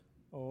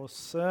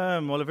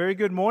Awesome. Well, a very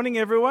good morning,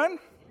 everyone.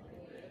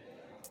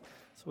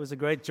 It's always a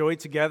great joy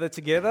to gather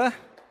together.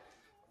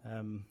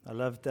 I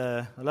love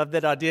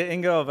that idea,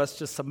 Inga, of us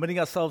just submitting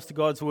ourselves to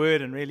God's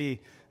word and really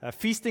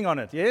feasting on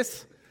it.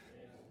 Yes?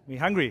 We're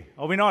hungry,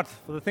 are we not,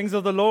 for the things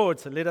of the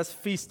Lord? So let us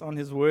feast on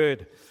His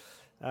word.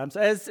 So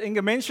as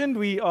Inga mentioned,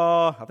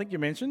 I think you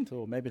mentioned,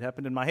 or maybe it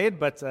happened in my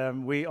head, but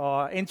we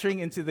are entering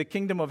into the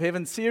Kingdom of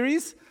Heaven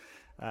series.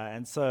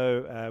 And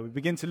so we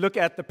begin to look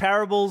at the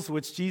parables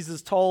which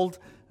Jesus told,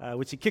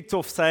 which He kicked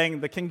off saying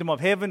the kingdom of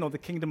heaven or the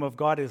kingdom of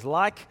God is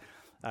like.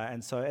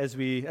 And so as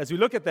we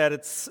look at that,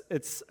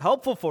 it's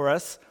helpful for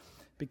us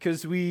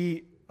because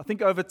I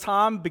think over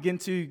time, begin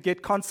to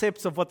get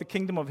concepts of what the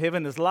kingdom of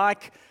heaven is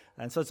like.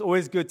 And so it's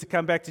always good to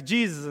come back to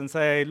Jesus and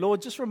say,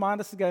 Lord, just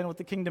remind us again what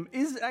the kingdom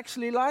is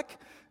actually like,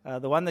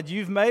 the one that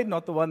you've made,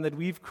 not the one that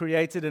we've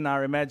created in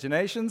our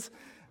imaginations.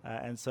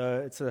 And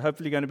so it's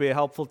hopefully going to be a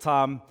helpful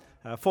time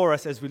for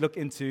us as we look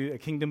into a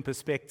kingdom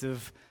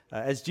perspective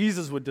as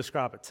Jesus would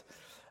describe it.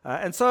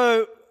 And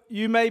so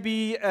you may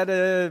be at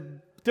a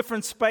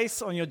different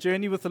space on your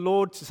journey with the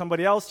Lord to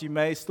somebody else. You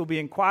may still be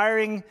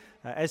inquiring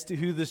as to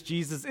who this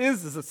Jesus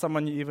is. Is it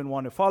someone you even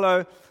want to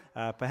follow?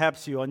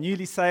 Perhaps you are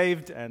newly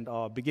saved and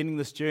are beginning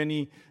this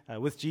journey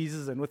with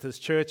Jesus and with His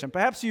church. And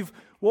perhaps you've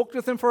walked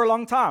with Him for a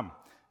long time.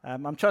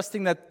 I'm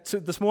trusting that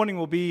this morning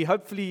will be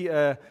hopefully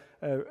a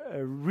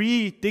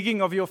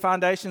re-digging of your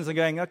foundations and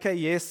going, okay,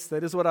 yes,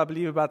 that is what I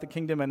believe about the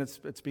kingdom, and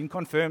it's been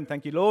confirmed.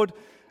 Thank you, Lord.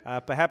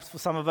 Perhaps for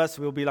some of us,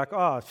 we'll be like,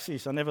 oh,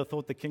 sheesh, I never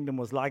thought the kingdom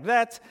was like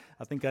that.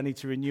 I think I need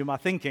to renew my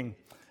thinking.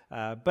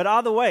 But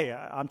either way,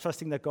 I'm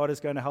trusting that God is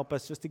going to help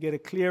us just to get a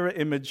clearer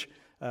image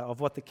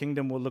of what the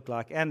kingdom will look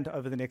like and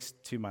over the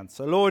next 2 months.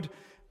 So, Lord,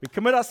 we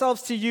commit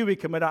ourselves to you. We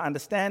commit our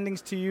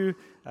understandings to you.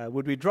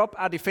 Would we drop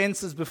our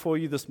defenses before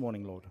you this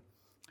morning, Lord?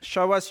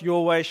 Show us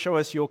your way, show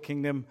us your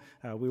kingdom.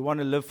 We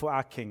want to live for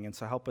our King, and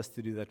so help us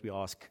to do that, we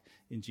ask,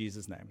 in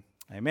Jesus' name.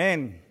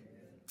 Amen.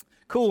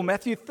 Cool,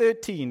 Matthew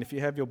 13, if you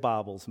have your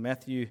Bibles.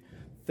 Matthew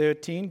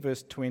 13,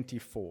 verse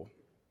 24.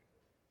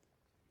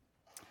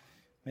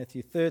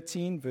 Matthew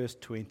 13, verse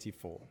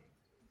 24.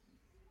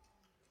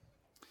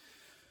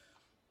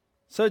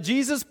 So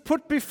Jesus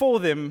put before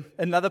them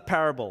another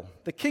parable.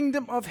 The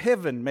kingdom of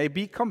heaven may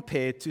be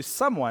compared to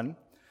someone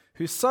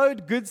who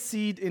sowed good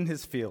seed in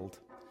his field.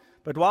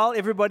 But while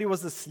everybody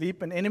was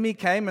asleep, an enemy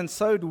came and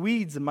sowed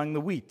weeds among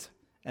the wheat,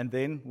 and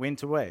then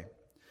went away.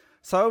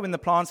 So when the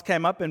plants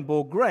came up and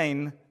bore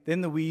grain, then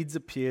the weeds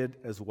appeared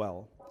as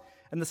well.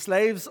 And the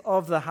slaves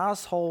of the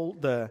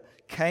householder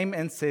came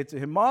and said to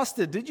him,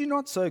 Master, did you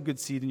not sow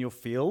good seed in your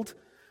field?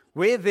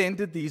 Where then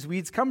did these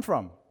weeds come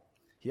from?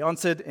 He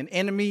answered, An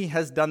enemy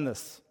has done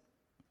this.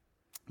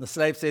 The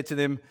slave said to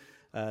them,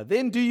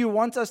 Then do you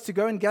want us to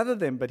go and gather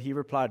them? But he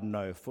replied,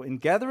 No, for in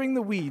gathering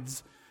the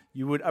weeds,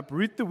 you would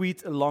uproot the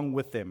wheat along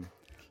with them.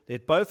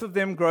 Let both of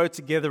them grow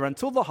together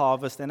until the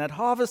harvest, and at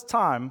harvest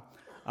time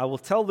I will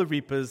tell the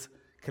reapers,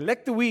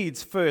 collect the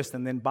weeds first,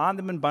 and then bind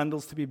them in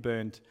bundles to be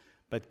burnt,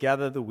 but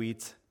gather the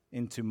wheat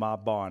into my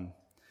barn.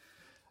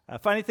 A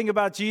funny thing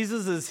about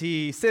Jesus is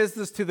he says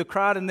this to the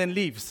crowd and then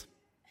leaves.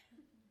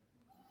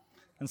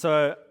 And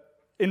so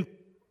in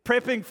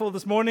prepping for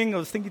this morning, I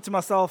was thinking to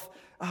myself,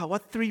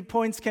 what 3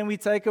 points can we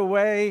take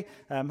away?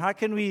 How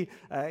can we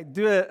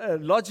do a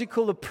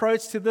logical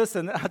approach to this?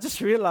 And I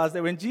just realized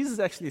that when Jesus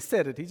actually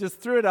said it, he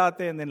just threw it out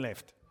there and then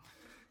left.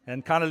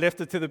 And kind of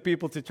left it to the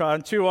people to try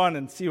and chew on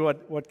and see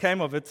what came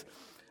of it.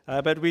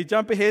 But we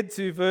jump ahead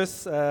to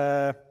verse,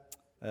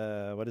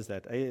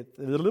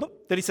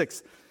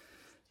 36.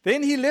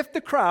 Then he left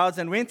the crowds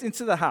and went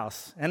into the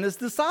house, and his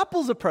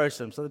disciples approached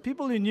him. So the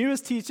people who knew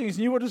his teachings,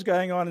 knew what was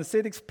going on, and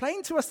said,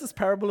 Explain to us this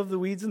parable of the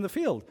weeds in the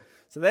field.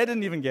 So they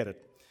didn't even get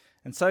it.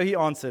 And so he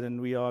answered,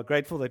 and we are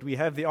grateful that we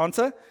have the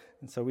answer,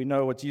 and so we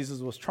know what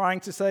Jesus was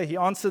trying to say. He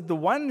answered, The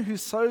one who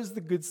sows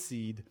the good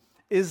seed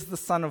is the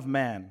Son of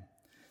Man.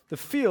 The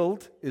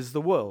field is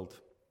the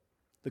world.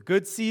 The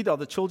good seed are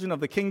the children of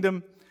the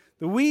kingdom.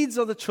 The weeds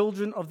are the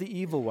children of the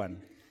evil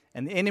one.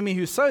 And the enemy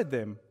who sowed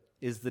them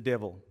is the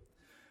devil.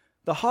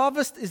 The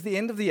harvest is the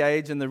end of the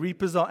age, and the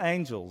reapers are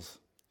angels.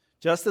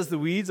 Just as the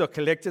weeds are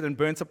collected and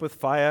burnt up with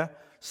fire,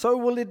 so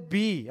will it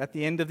be at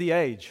the end of the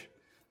age.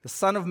 The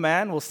Son of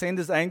Man will send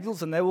his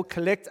angels, and they will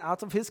collect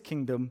out of his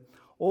kingdom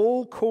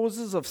all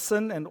causes of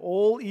sin and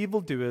all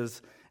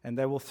evildoers, and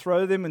they will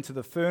throw them into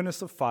the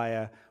furnace of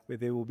fire, where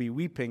there will be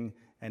weeping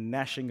and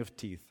gnashing of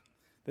teeth.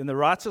 Then the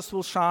righteous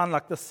will shine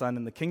like the sun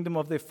in the kingdom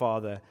of their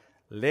Father.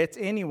 Let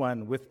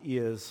anyone with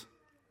ears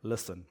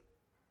listen.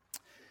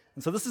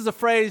 And so this is a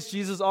phrase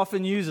Jesus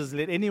often uses,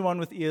 let anyone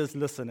with ears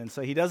listen. And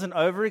so he doesn't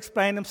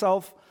over-explain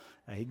himself.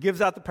 He gives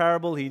out the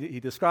parable,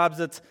 he describes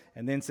it,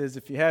 and then says,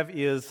 if you have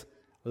ears,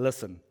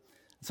 listen.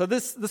 So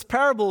this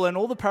parable and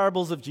all the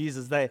parables of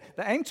Jesus, they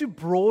aim to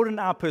broaden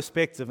our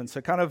perspective and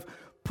so kind of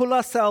pull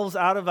ourselves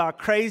out of our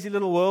crazy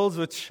little worlds,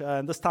 which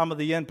this time of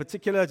the year in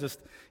particular,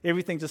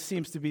 everything just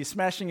seems to be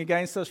smashing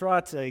against us,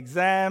 right?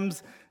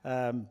 Exams,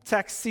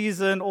 tax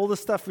season, all this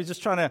stuff. We're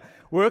just trying to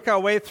work our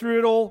way through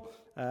it all.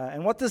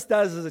 And what this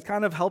does is it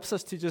kind of helps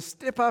us to just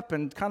step up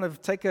and kind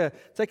of take a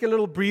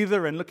little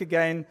breather and look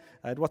again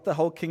at what the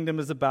whole kingdom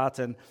is about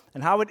and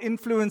how it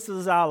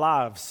influences our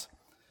lives.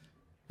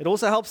 It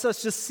also helps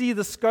us just see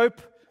the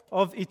scope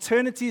of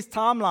eternity's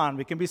timeline.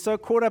 We can be so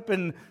caught up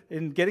in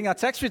getting our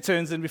tax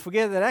returns and we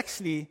forget that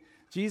actually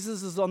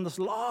Jesus is on this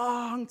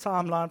long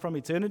timeline from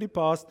eternity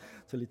past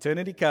till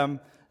eternity come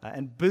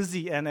and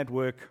busy and at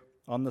work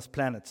on this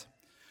planet.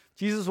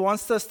 Jesus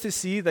wants us to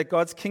see that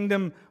God's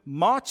kingdom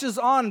marches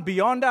on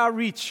beyond our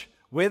reach,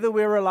 whether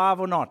we're alive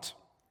or not.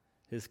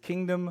 His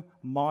kingdom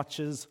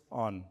marches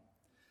on.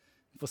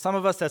 For some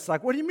of us, that's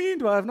like, what do you mean?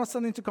 Do I have not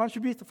something to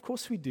contribute? Of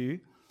course we do.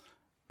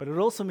 But it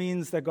also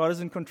means that God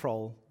is in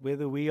control,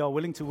 whether we are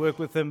willing to work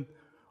with Him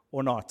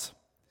or not.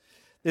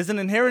 There's an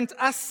inherent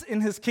us in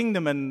His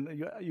kingdom,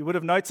 and you would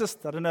have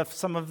noticed, I don't know if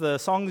some of the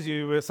songs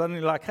you were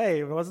suddenly like,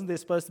 hey, wasn't there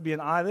supposed to be an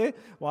I there?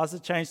 Why is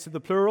it changed to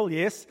the plural?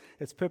 Yes,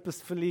 it's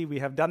purposefully, we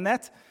have done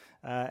that.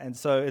 And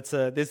so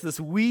there's this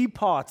we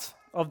part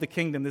of the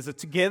kingdom. There's a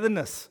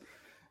togetherness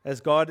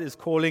as God is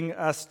calling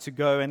us to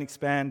go and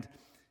expand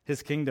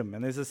His kingdom.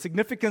 And there's a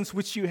significance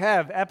which you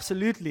have,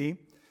 absolutely.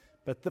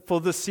 But for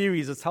this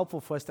series, it's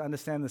helpful for us to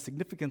understand the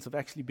significance of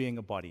actually being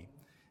a body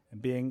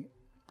and being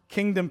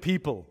kingdom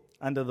people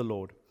under the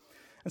Lord.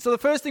 And so the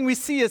first thing we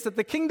see is that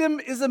the kingdom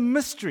is a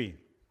mystery.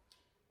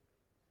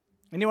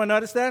 Anyone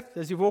notice that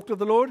as you've walked with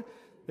the Lord?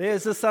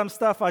 There's just some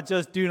stuff I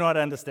just do not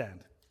understand.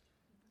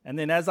 And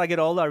then as I get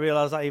older, I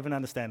realize I even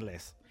understand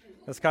less.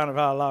 That's kind of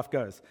how life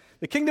goes.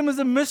 The kingdom is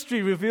a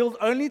mystery revealed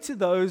only to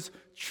those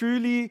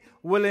truly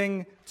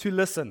willing to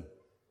listen.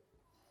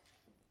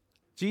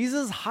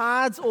 Jesus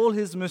hides all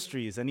His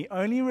mysteries, and He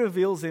only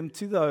reveals them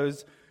to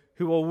those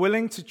who are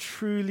willing to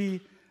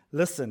truly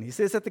listen. He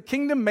says that the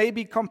kingdom may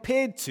be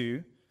compared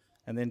to,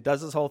 and then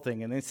does this whole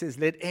thing, and then says,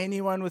 let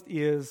anyone with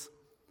ears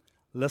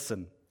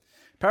listen.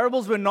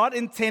 Parables were not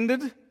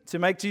intended to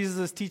make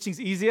Jesus' teachings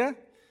easier.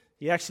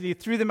 He actually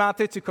threw them out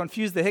there to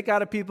confuse the heck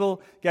out of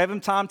people, gave Him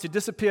time to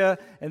disappear,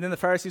 and then the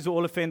Pharisees were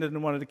all offended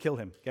and wanted to kill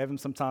Him. Gave Him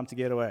some time to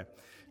get away.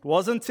 It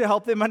wasn't to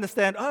help them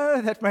understand,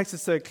 oh, that makes it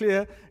so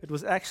clear. It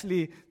was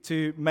actually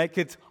to make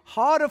it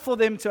harder for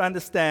them to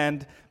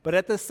understand, but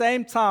at the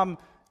same time,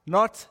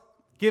 not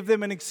give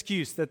them an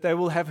excuse that they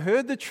will have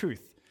heard the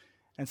truth.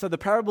 And so the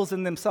parables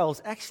in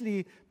themselves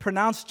actually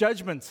pronounce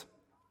judgment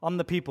on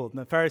the people, and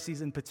the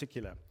Pharisees in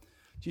particular.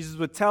 Jesus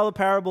would tell a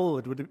parable,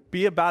 it would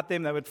be about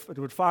them,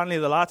 finally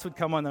the lights would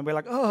come on, and we're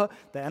like, oh,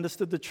 they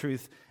understood the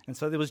truth. And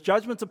so there was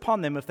judgment upon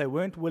them if they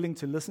weren't willing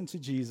to listen to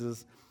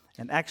Jesus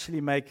and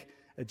actually make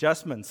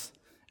adjustments.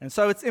 And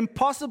so it's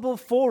impossible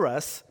for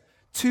us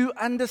to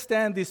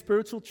understand these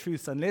spiritual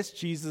truths unless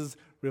Jesus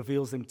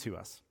reveals them to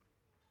us.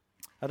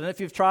 I don't know if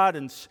you've tried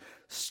and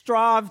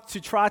strived to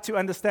try to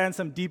understand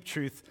some deep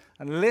truth.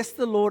 Unless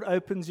the Lord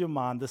opens your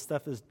mind, this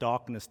stuff is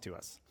darkness to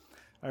us.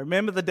 I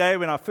remember the day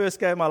when I first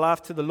gave my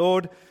life to the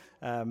Lord,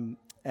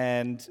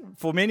 and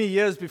for many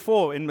years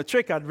before, in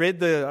matric, I'd read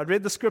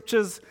the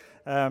scriptures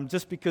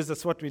just because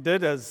that's what we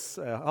did as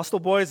hostel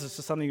boys. It's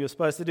just something you were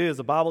supposed to do. As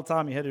a Bible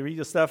time, you had to read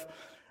your stuff.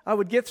 I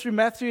would get through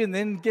Matthew and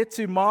then get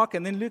to Mark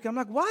and then Luke. I'm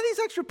like, why are these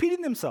actually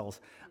repeating themselves?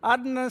 I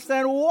didn't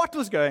understand what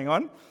was going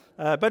on.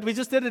 But we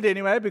just did it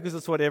anyway because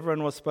it's what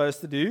everyone was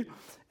supposed to do.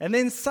 And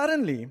then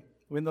suddenly,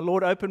 when the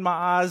Lord opened my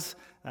eyes,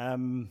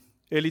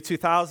 early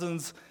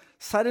 2000s,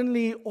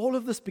 suddenly all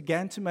of this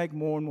began to make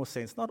more and more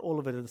sense. Not all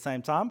of it at the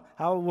same time.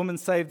 How are women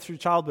saved through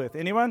childbirth?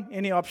 Anyone?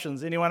 Any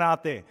options? Anyone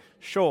out there?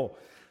 Sure.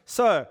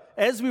 So,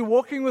 as we're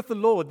walking with the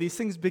Lord, these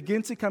things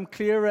begin to come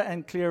clearer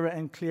and clearer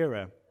and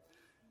clearer.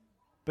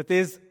 But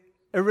there's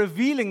a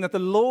revealing that the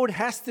Lord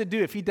has to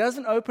do. If He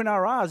doesn't open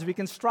our eyes, we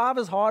can strive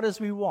as hard as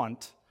we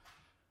want.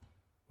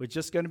 We're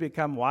just going to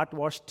become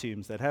whitewashed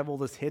tombs that have all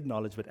this head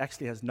knowledge but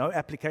actually has no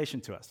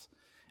application to us.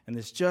 And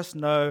there's just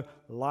no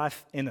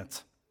life in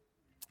it.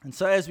 And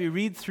so as we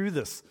read through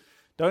this,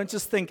 don't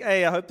just think,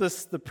 hey, I hope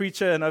the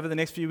preacher and over the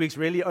next few weeks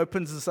really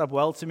opens this up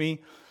well to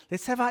me.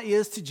 Let's have our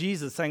ears to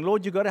Jesus saying,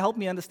 Lord, you've got to help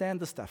me understand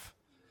this stuff.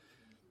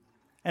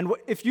 And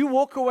if you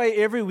walk away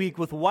every week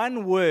with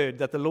one word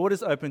that the Lord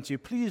has opened to you,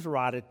 please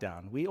write it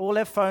down. We all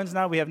have phones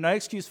now. We have no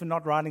excuse for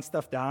not writing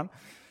stuff down.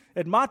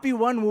 It might be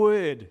one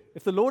word.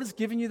 If the Lord has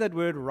given you that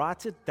word,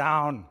 write it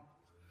down.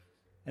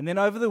 And then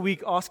over the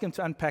week, ask Him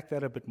to unpack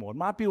that a bit more. It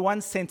might be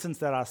one sentence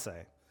that I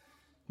say. It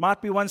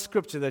might be one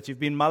scripture that you've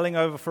been mulling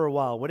over for a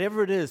while.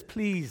 Whatever it is,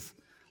 please,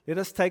 let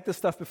us take this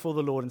stuff before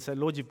the Lord and say,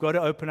 Lord, you've got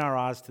to open our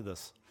eyes to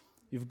this.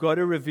 You've got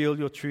to reveal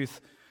your truth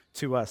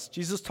to us.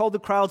 Jesus told the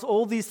crowds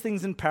all these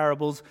things in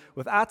parables.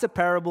 Without a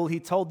parable,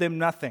 He told them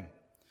nothing.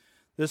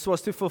 This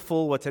was to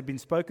fulfill what had been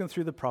spoken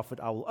through the prophet.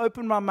 I will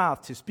open my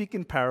mouth to speak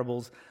in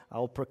parables. I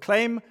will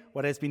proclaim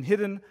what has been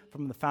hidden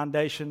from the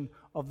foundation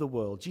of the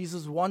world.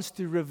 Jesus wants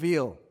to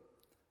reveal,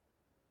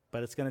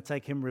 but it's going to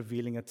take Him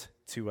revealing it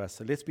to us.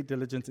 So let's be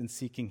diligent in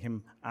seeking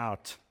Him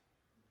out.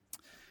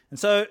 And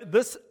so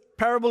this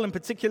parable in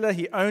particular,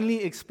 He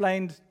only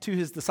explained to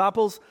His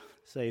disciples.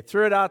 So He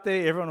threw it out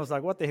there. Everyone was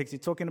like, what the heck is He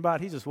talking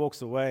about? He just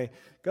walks away,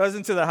 goes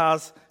into the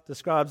house,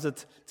 describes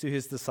it to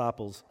His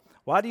disciples.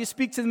 Why do you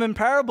speak to them in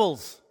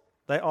parables?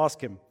 They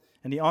ask him.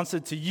 And he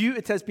answered, to you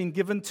it has been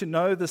given to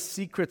know the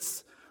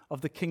secrets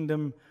of the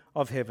kingdom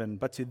of heaven,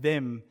 but to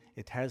them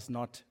it has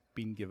not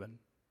been given.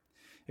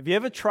 Have you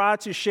ever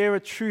tried to share a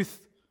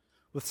truth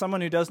with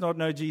someone who does not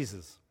know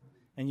Jesus,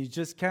 and you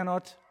just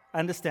cannot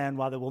understand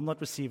why they will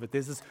not receive it?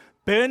 There's this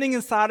burning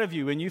inside of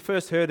you when you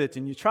first heard it,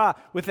 and you try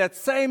with that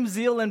same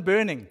zeal and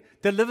burning,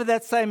 deliver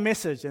that same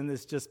message, and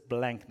there's just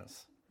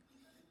blankness.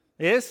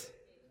 Yes?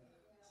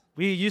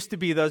 We used to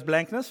be those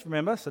blankness,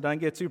 remember? So don't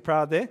get too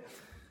proud there.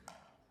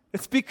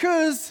 It's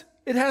because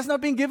it has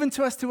not been given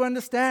to us to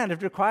understand.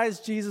 It requires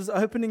Jesus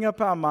opening up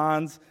our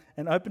minds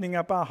and opening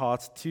up our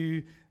hearts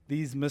to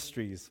these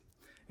mysteries.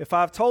 If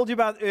I've told you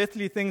about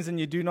earthly things and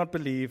you do not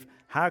believe,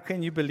 how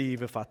can you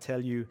believe if I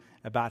tell you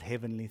about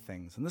heavenly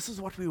things? And this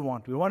is what we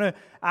want. We want to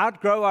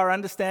outgrow our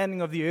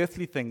understanding of the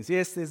earthly things.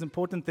 Yes, there's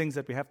important things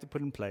that we have to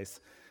put in place,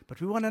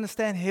 but we want to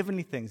understand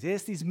heavenly things.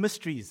 Yes, these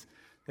mysteries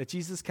that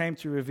Jesus came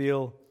to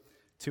reveal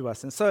to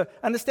us. And so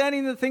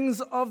understanding the things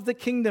of the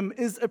kingdom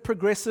is a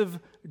progressive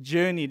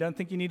journey. Don't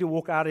think you need to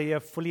walk out of here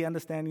fully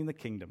understanding the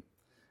kingdom.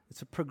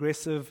 It's a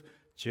progressive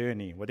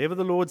journey. Whatever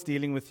the Lord's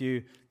dealing with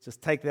you,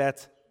 just take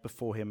that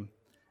before him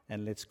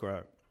and let's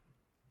grow.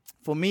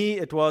 For me,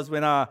 it was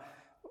when I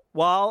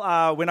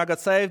got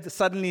saved,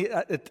 suddenly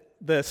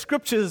the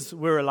scriptures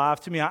were alive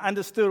to me. I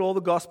understood all the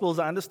gospels.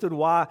 I understood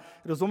why.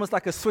 It was almost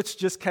like a switch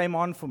just came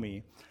on for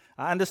me.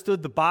 I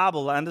understood the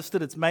Bible. I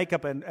understood its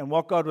makeup and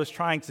what God was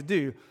trying to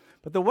do.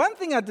 But the one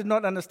thing I did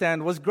not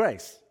understand was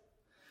grace.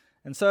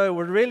 And so it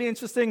was really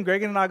interesting.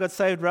 Greg and I got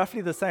saved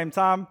roughly the same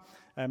time.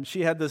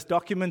 She had this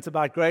document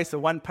about grace, a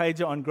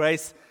one-pager on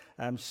grace.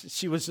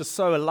 She was just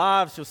so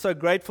alive. She was so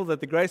grateful that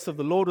the grace of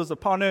the Lord was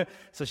upon her.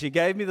 So she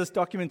gave me this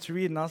document to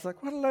read, and I was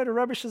like, what a load of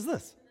rubbish is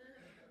this?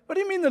 What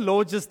do you mean the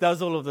Lord just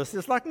does all of this?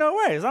 It's like, no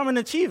ways. I'm an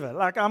achiever.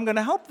 Like, I'm going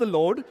to help the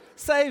Lord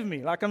save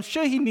me. Like, I'm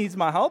sure he needs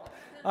my help.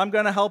 I'm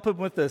going to help him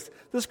with this.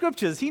 The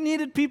scriptures, he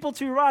needed people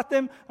to write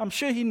them. I'm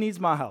sure he needs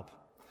my help.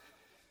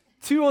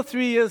 2 or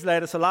 3 years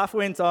later, so life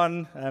went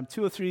on.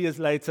 2 or 3 years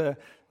later,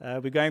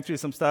 we're going through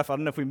some stuff. I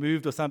don't know if we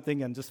moved or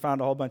something and just found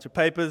a whole bunch of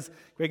papers.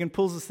 Regan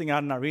pulls this thing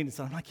out and I read it.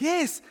 So I'm like,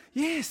 yes,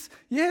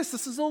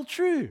 this is all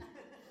true.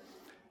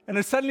 And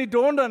it suddenly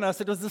dawned on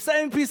us it was the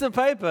same piece of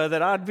paper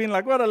that I'd been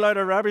like, what a load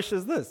of rubbish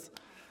is this?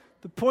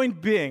 The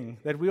point being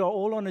that we are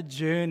all on a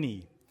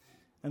journey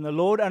and the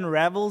Lord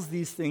unravels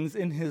these things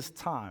in his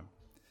time.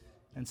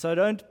 And so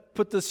don't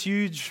put this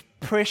huge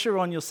pressure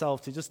on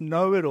yourself to just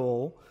know it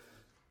all.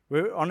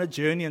 We're on a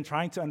journey and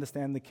trying to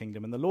understand the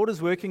kingdom. And the Lord is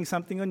working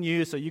something on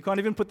you, so you can't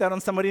even put that on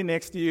somebody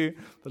next to you.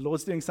 The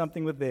Lord's doing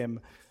something with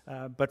them.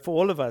 But for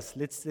all of us,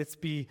 let's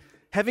be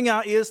having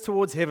our ears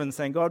towards heaven,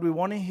 saying, God, we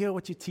want to hear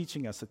what you're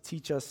teaching us, so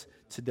teach us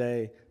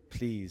today,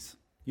 please.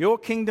 Your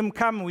kingdom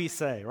come, we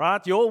say,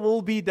 right? Your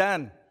will be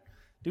done.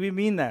 Do we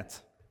mean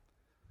that?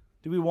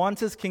 Do we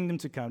want his kingdom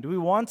to come? Do we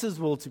want his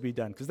will to be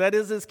done? Because that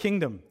is his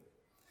kingdom.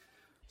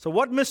 So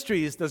what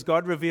mysteries does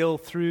God reveal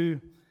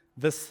through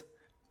this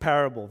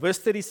parable? Verse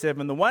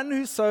 37, the one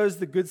who sows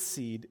the good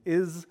seed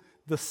is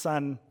the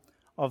Son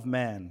of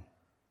Man.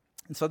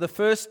 And so the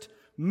first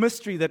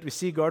mystery that we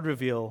see God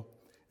reveal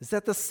is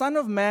that the Son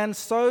of Man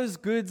sows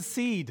good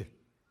seed.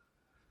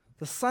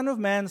 The Son of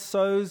Man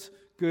sows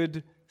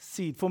good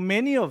seed. For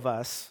many of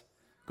us,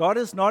 God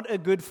is not a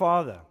good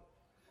father.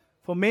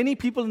 For many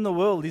people in the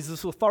world, he's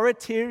this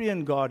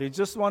authoritarian God who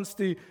just wants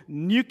to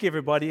nuke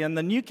everybody, and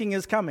the nuking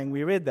is coming.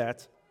 We read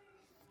that.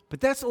 But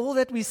that's all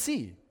that we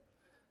see.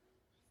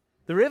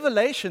 The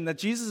revelation that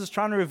Jesus is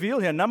trying to reveal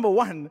here, number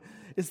one,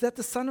 is that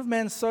the Son of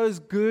Man sows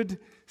good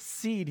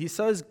seed. He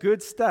sows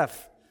good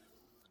stuff.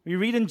 We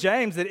read in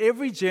James that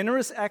every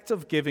generous act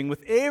of giving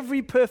with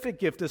every perfect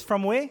gift is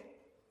from where?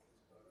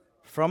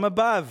 From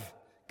above,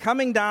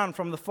 coming down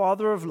from the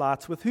Father of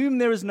lights, with whom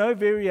there is no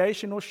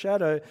variation or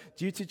shadow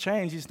due to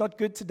change. He's not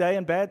good today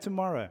and bad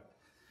tomorrow.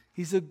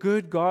 He's a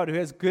good God who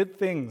has good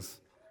things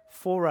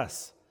for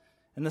us.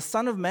 And the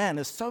Son of Man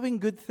is sowing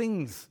good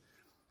things.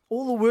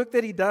 All the work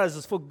that he does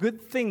is for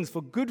good things,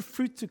 for good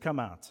fruit to come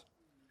out.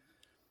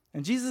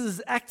 And Jesus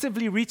is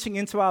actively reaching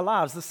into our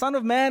lives. The Son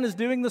of Man is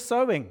doing the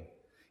sowing.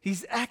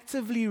 He's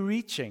actively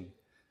reaching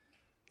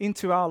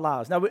into our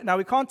lives. Now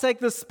we can't take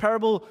this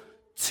parable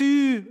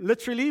too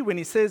literally when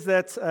he says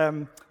that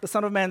the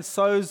Son of Man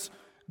sows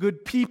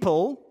good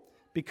people,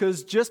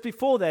 because just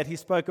before that he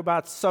spoke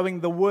about sowing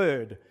the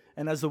word.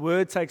 And as the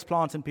word takes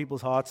plant in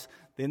people's hearts,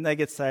 then they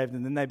get saved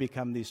and then they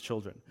become these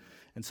children.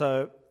 And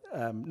so,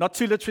 not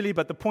too literally,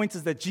 but the point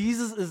is that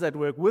Jesus is at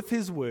work with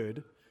his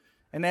word.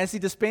 And as he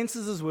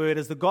dispenses his word,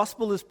 as the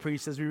gospel is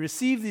preached, as we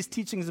receive these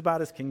teachings about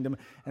his kingdom,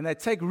 and they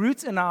take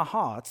root in our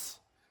hearts,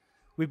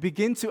 we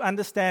begin to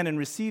understand and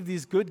receive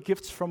these good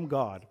gifts from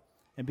God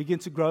and begin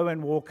to grow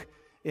and walk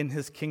in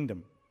his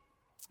kingdom.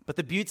 But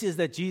the beauty is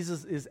that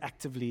Jesus is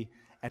actively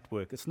at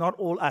work. It's not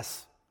all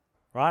us,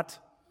 right?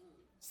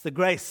 It's the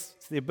grace.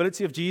 It's the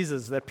ability of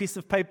Jesus, that piece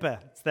of paper.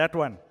 It's that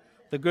one,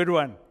 the good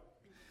one.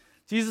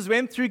 Jesus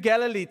went through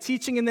Galilee,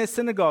 teaching in their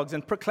synagogues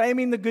and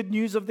proclaiming the good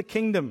news of the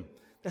kingdom.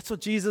 That's what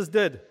Jesus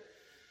did.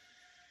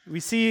 we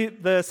see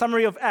the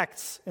summary of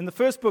Acts. In the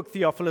first book,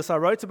 Theophilus, I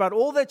wrote about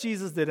all that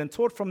Jesus did and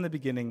taught from the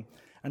beginning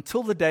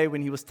until the day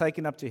when he was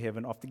taken up to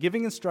heaven, after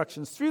giving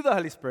instructions through the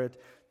Holy Spirit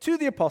to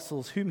the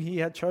apostles whom he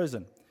had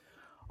chosen.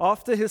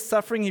 After his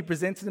suffering, he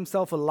presented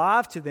himself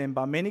alive to them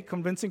by many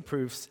convincing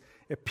proofs,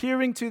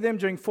 appearing to them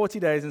during 40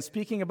 days and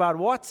speaking about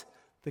what?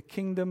 The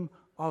kingdom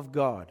of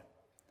God.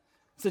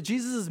 So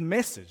Jesus'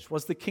 message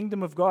was the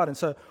kingdom of God. And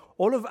so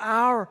all of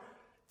our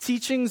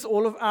teachings,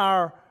 all of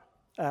our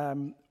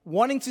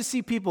wanting to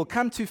see people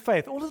come to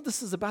faith, all of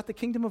this is about the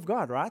kingdom of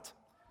God, right?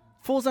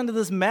 Falls under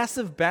this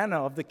massive banner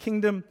of the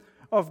kingdom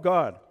of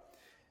God.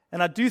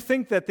 And I do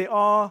think that there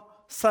are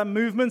some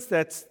movements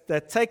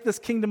that take this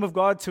kingdom of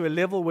God to a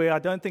level where I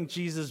don't think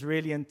Jesus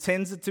really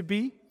intends it to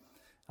be.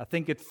 I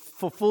think it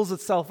fulfills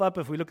itself up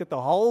if we look at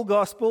the whole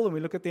gospel and we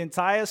look at the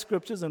entire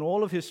scriptures and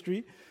all of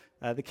history.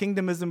 The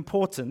kingdom is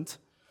important.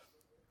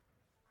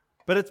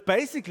 But it's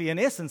basically, in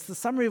essence, the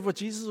summary of what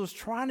Jesus was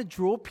trying to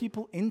draw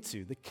people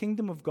into, the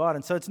kingdom of God.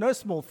 And so it's no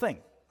small thing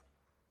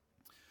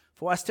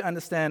for us to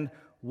understand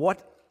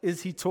what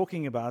is he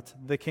talking about,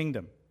 the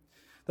kingdom.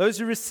 Those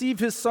who receive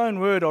his sown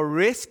word are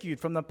rescued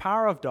from the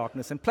power of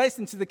darkness and placed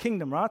into the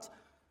kingdom, right,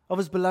 of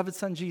his beloved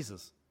son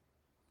Jesus.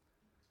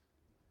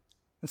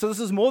 And so this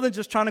is more than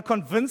just trying to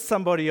convince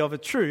somebody of a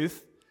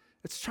truth.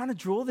 It's trying to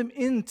draw them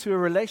into a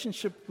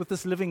relationship with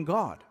this living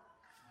God.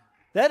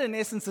 That, in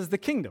essence, is the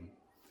kingdom.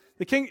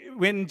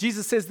 When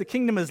Jesus says the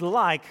kingdom is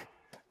like,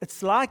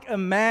 it's like a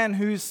man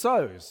who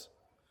sows.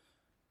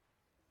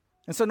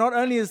 And so not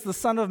only is the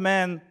Son of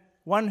Man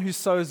one who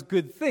sows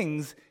good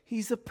things,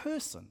 he's a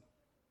person.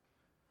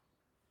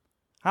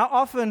 How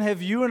often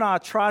have you and I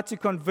tried to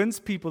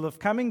convince people of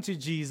coming to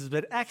Jesus,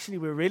 but actually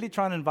we're really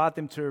trying to invite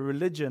them to a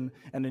religion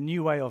and a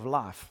new way of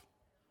life?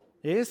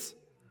 Yes?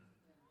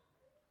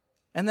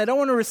 And they don't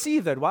want to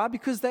receive that. Why?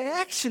 Because they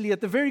actually,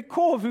 at the very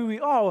core of who we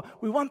are,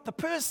 we want the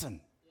person.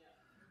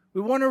 We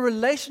want a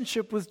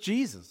relationship with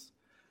Jesus.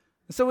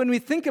 And so when we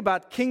think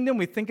about kingdom,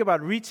 we think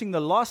about reaching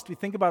the lost, we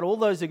think about all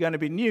those who are going to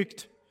be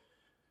nuked.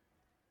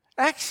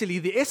 Actually,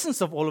 the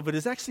essence of all of it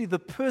is actually the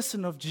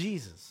person of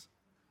Jesus.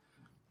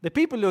 The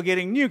people who are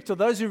getting nuked are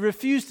those who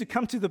refuse to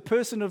come to the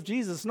person of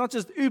Jesus. Not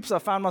just, oops, I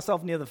found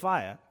myself near the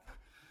fire.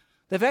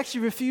 They've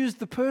actually refused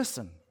the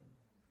person.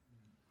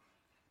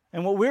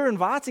 And what we're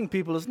inviting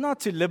people is not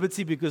to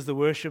liberty because the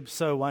worship's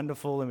so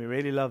wonderful and we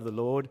really love the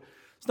Lord.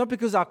 It's not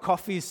because our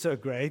coffee is so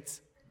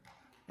great,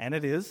 and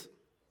it is.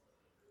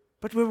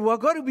 But we've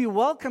got to be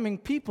welcoming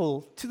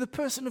people to the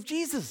person of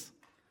Jesus.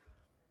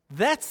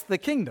 That's the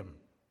kingdom.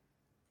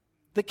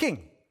 The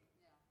king.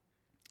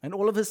 And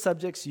all of his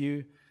subjects,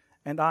 you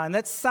and I. And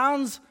that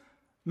sounds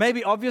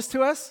maybe obvious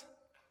to us,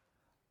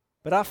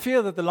 but I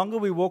fear that the longer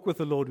we walk with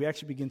the Lord, we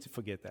actually begin to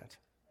forget that.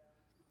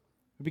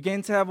 We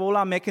begin to have all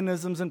our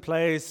mechanisms in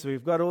place.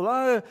 We've got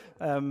all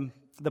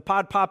the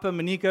Pied Piper,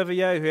 Monique over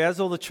here, who has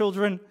all the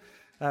children.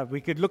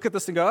 We could look at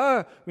this and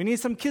go, we need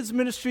some kids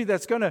ministry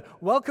that's going to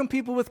welcome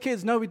people with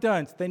kids. No, we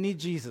don't. They need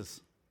Jesus.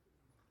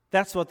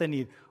 That's what they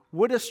need.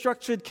 Would a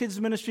structured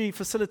kids ministry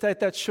facilitate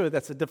that? Sure,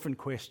 that's a different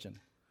question.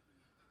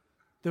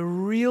 The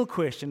real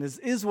question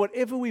is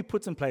whatever we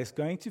put in place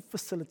going to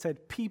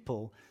facilitate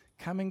people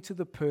coming to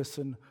the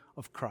person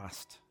of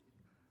Christ?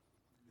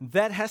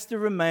 That has to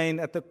remain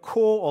at the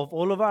core of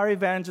all of our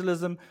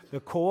evangelism, the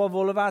core of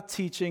all of our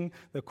teaching,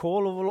 the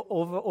core of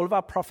all of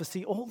our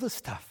prophecy, all this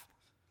stuff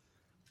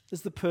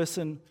is the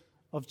person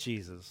of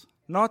Jesus.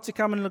 Not to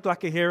come and look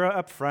like a hero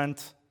up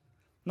front,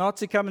 not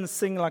to come and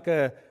sing like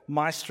a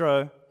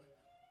maestro.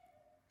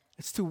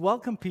 It's to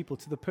welcome people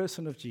to the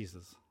person of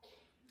Jesus.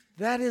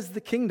 That is the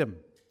kingdom.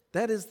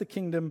 That is the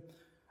kingdom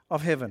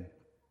of heaven.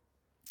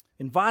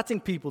 Inviting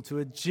people to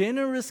a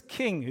generous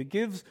king who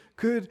gives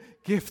good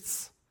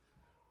gifts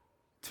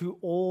to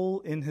all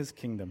in his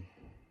kingdom.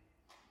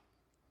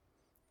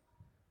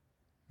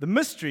 The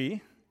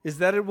mystery is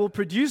that it will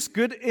produce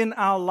good in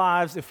our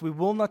lives if we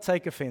will not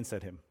take offense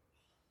at him.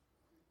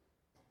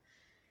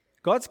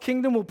 God's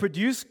kingdom will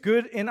produce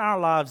good in our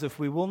lives if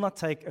we will not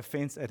take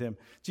offense at him.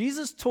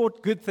 Jesus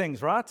taught good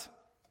things, right?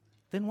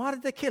 Then why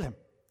did they kill him?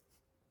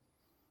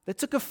 They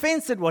took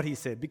offense at what he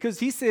said because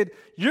he said,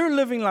 you're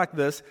living like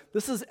this.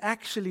 This is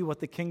actually what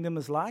the kingdom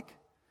is like.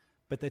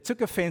 But they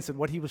took offense at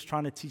what he was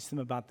trying to teach them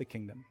about the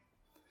kingdom.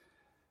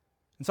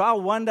 And so I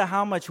wonder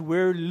how much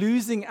we're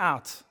losing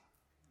out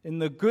in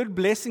the good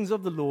blessings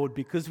of the Lord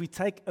because we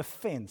take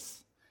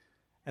offense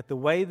at the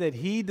way that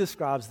he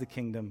describes the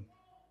kingdom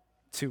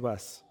to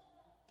us.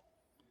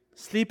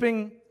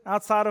 Sleeping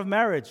outside of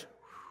marriage.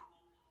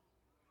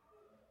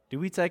 Do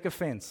we take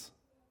offense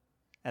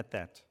at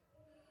that?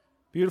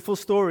 Beautiful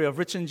story of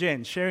Rich and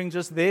Jen sharing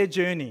just their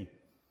journey.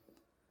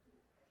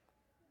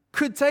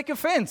 Could take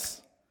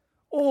offense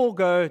or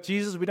go,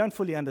 Jesus, we don't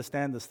fully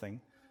understand this thing,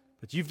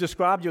 but you've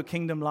described your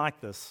kingdom like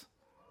this,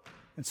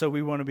 and so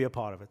we want to be a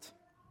part of it.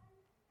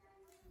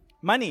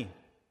 Money,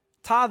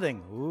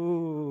 tithing.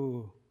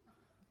 Ooh.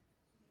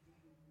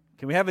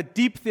 Can we have a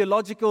deep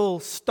theological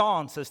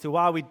stance as to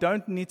why we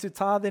don't need to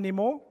tithe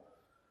anymore?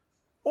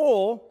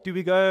 Or do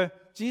we go,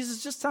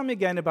 Jesus, just tell me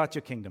again about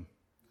your kingdom.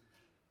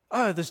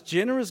 Oh, this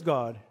generous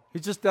God who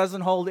just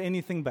doesn't hold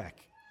anything back.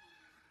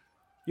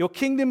 Your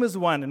kingdom is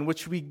one in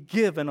which we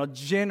give and are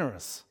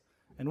generous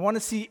and want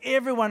to see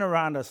everyone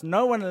around us,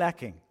 no one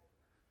lacking.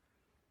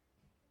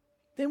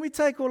 Then we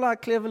take all our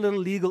clever little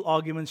legal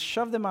arguments,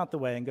 shove them out the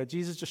way and go,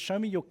 Jesus, just show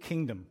me your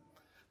kingdom,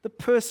 the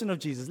person of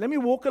Jesus. Let me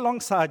walk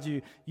alongside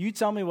you. You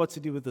tell me what to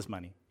do with this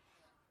money.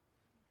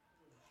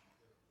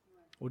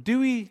 Or do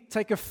we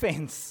take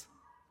offense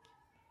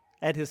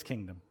at his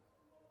kingdom?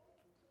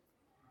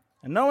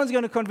 And no one's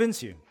going to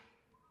convince you.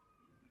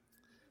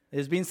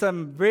 There's been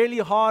some really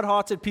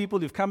hard-hearted people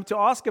who've come to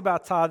ask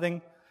about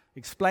tithing,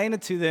 explain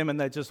it to them, and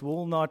they just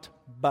will not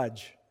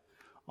budge.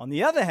 On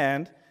the other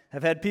hand,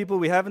 have had people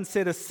we haven't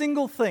said a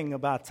single thing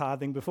about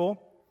tithing before,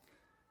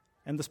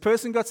 and this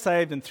person got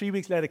saved, and 3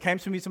 weeks later came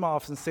to me to my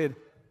office and said,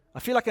 I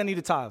feel like I need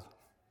a tithe.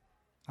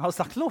 I was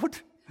like, Lord,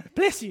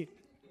 bless you.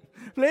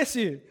 Bless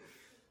you.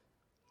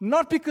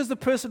 Not because the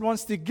person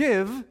wants to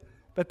give,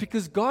 but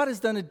because God has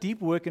done a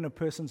deep work in a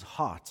person's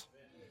heart.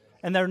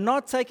 And they're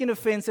not taking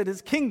offense at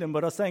his kingdom,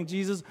 but are saying,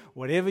 Jesus,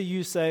 whatever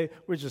you say,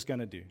 we're just going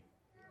to do.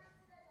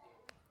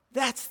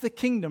 That's the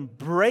kingdom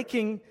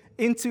breaking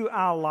into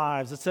our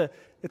lives.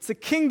 It's a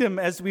kingdom,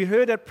 as we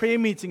heard at prayer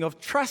meeting, of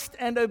trust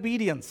and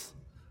obedience.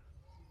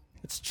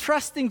 It's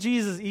trusting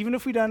Jesus even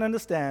if we don't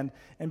understand,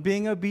 and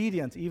being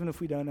obedient even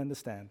if we don't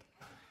understand.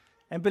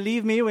 And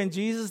believe me, when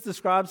Jesus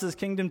describes his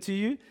kingdom to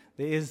you,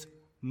 there is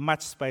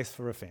much space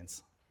for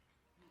offense.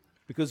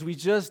 Because we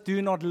just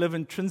do not live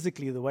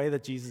intrinsically the way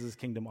that Jesus'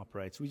 kingdom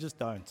operates. We just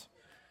don't.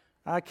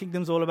 Our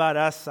kingdom's all about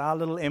us, our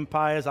little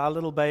empires, our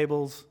little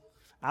Babels,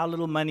 our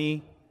little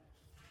money.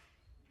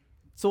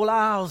 It's all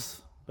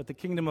ours. But the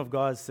kingdom of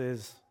God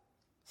says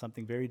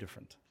something very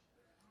different.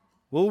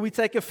 Will we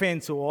take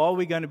offense, or are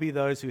we going to be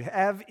those who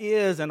have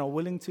ears and are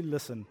willing to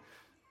listen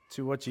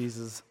to what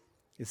Jesus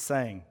is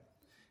saying?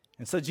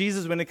 And so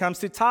Jesus, when it comes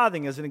to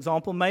tithing, as an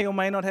example, may or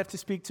may not have to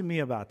speak to me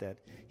about that.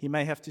 He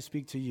may have to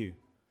speak to you.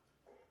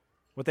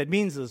 What that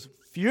means is,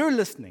 if you're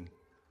listening,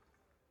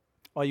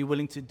 are you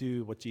willing to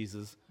do what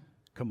Jesus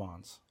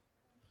commands?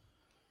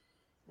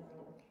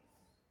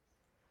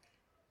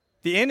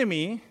 The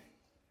enemy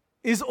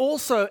is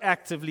also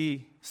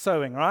actively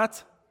sowing,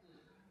 right?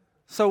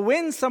 So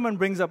when someone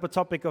brings up a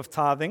topic of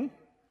tithing,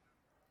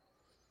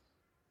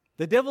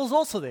 the devil's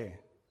also there,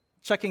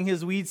 chucking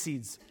his weed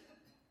seeds.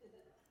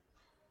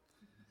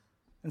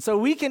 And so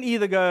we can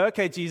either go,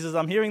 okay, Jesus,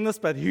 I'm hearing this,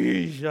 but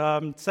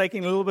I'm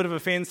taking a little bit of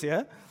offense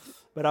here,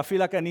 but I feel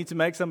like I need to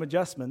make some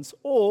adjustments.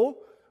 Or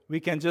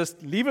we can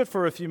just leave it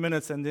for a few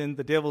minutes, and then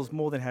the devil's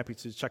more than happy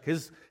to chuck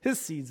his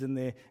seeds in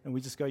there, and we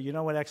just go, you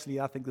know what,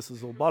 actually, I think this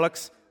is all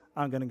bollocks.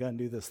 I'm going to go and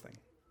do this thing.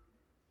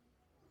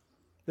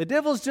 The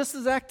devil's just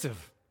as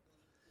active.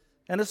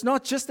 And it's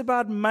not just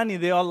about money.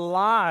 There are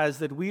lies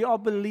that we are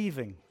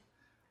believing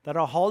that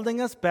are holding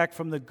us back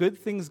from the good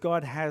things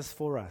God has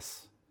for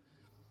us.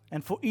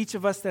 And for each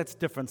of us, that's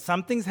different.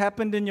 Something's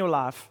happened in your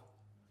life.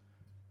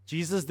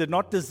 Jesus did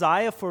not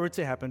desire for it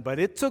to happen, but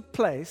it took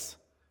place.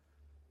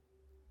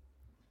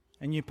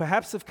 And you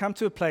perhaps have come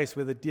to a place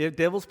where the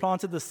devil's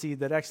planted the seed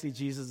that actually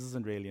Jesus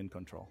isn't really in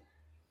control.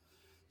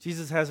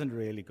 Jesus hasn't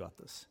really got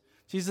this.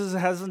 Jesus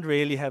hasn't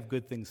really have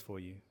good things for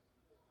you.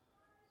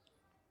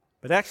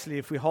 But actually,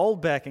 if we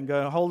hold back and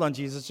go, hold on,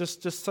 Jesus,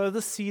 just sow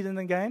the seed in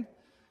again.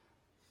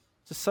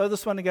 Just sow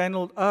this one again,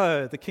 Lord.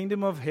 Oh, the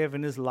kingdom of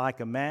heaven is like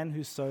a man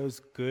who sows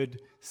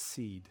good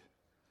seed.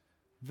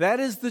 That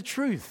is the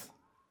truth,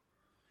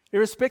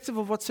 irrespective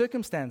of what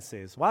circumstance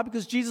says. Why?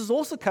 Because Jesus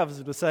also covers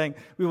it with saying,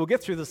 we will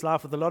get through this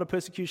life with a lot of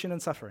persecution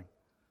and suffering.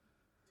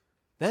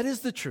 That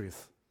is the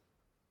truth.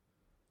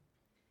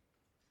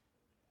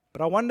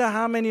 But I wonder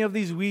how many of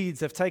these weeds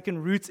have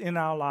taken root in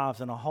our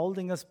lives and are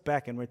holding us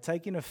back, and we're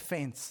taking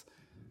offense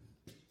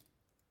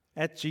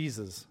at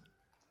Jesus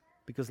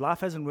because life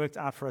hasn't worked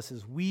out for us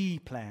as we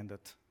planned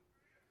it.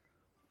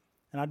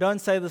 And I don't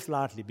say this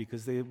lightly,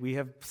 because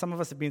some of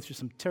us have been through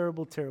some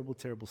terrible, terrible,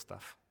 terrible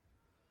stuff.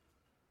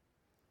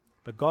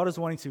 But God is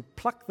wanting to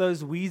pluck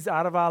those weeds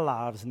out of our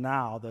lives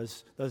now,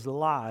 those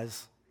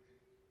lies,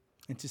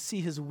 and to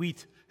see his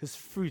wheat, his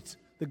fruit,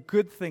 the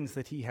good things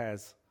that he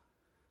has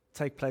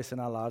take place in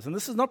our lives. And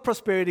this is not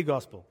prosperity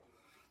gospel,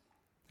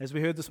 as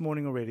we heard this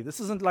morning already. This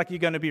isn't like you're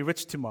going to be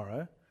rich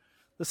tomorrow.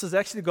 This is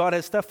actually God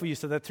has stuff for you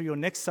so that through your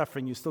next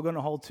suffering, you're still going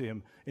to hold to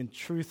him in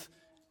truth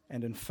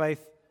and in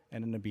faith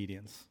and in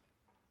obedience.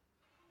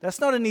 That's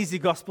not an easy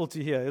gospel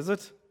to hear, is it?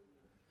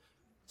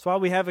 That's why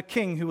we have a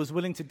king who was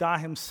willing to die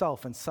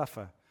himself and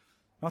suffer.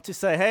 Not to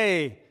say,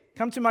 hey,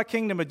 come to my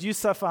kingdom, but you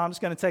suffer, I'm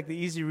just going to take the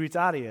easy route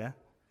out of here.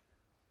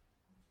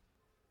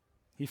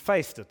 He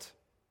faced it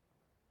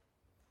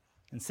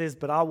and says,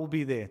 but I will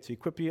be there to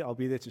equip you, I'll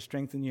be there to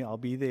strengthen you, I'll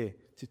be there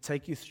to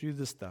take you through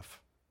this stuff.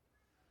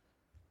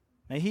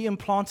 May he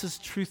implant his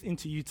truth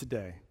into you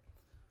today.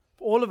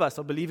 All of us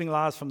are believing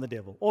lies from the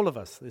devil. All of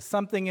us. There's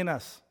something in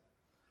us.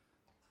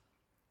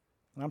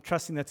 And I'm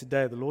trusting that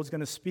today the Lord's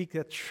going to speak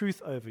that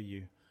truth over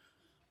you.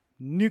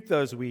 Nuke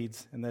those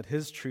weeds, and that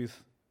his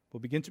truth will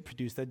begin to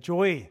produce that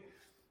joy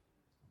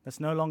that's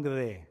no longer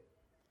there.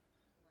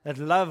 that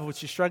love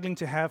which you're struggling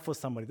to have for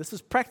somebody. This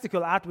is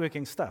practical,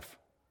 outworking stuff.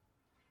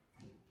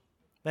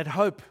 That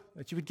hope,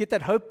 that you would get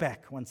that hope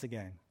back once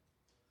again.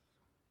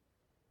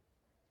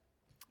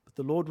 But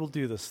the Lord will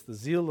do this. The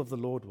zeal of the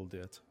Lord will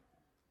do it.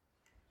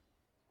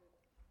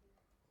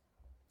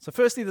 So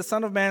firstly, the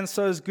Son of Man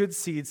sows good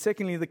seed.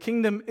 Secondly, the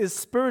kingdom is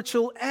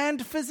spiritual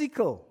and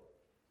physical.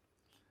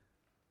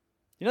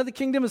 You know, the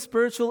kingdom is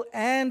spiritual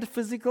and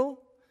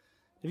physical.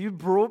 Have you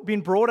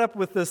been brought up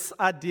with this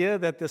idea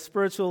that the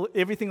spiritual,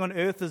 everything on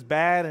earth is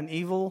bad and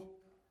evil,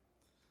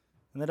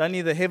 and that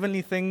only the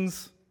heavenly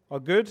things are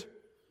good?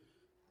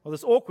 Well,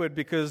 it's awkward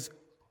because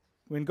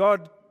when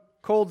God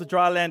called the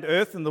dry land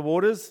earth and the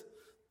waters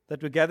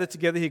that were gathered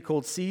together, He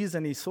called seas,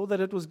 and He saw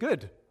that it was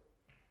good.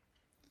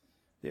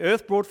 The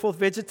earth brought forth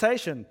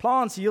vegetation,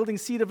 plants yielding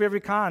seed of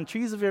every kind,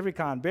 trees of every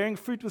kind, bearing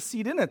fruit with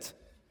seed in it.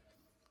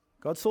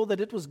 God saw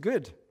that it was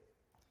good.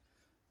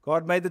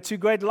 God made the two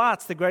great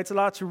lights, the greater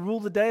light to rule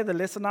the day, the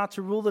lesser light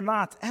to rule the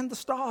night, and the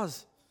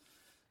stars.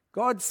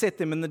 God set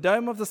them in the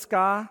dome of the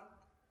sky.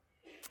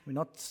 We're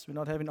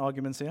not having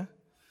arguments here.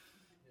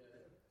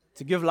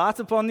 To give light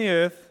upon the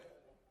earth,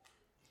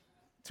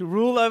 to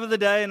rule over the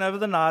day and over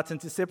the night, and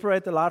to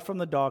separate the light from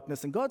the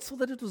darkness. And God saw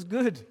that it was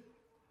good.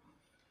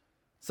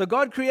 So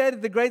God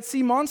created the great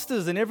sea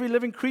monsters and every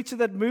living creature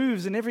that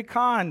moves and every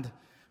kind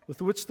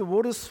with which the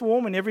waters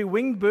swarm and every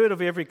winged bird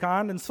of every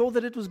kind, and saw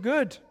that it was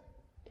good.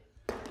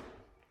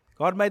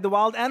 God made the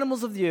wild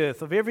animals of the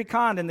earth of every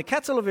kind and the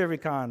cattle of every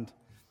kind,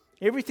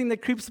 everything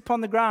that creeps upon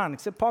the ground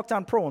except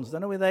Parktown prawns.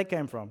 Don't know where they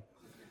came from.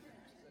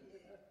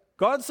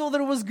 God saw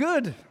that it was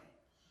good.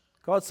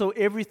 God saw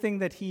everything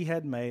that He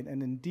had made,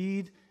 and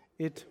indeed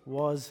it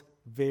was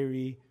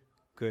very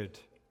good.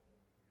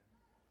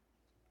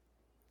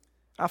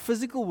 Our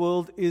physical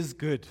world is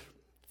good.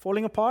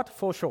 Falling apart?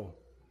 For sure.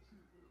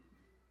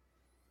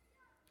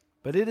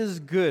 But it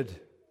is good.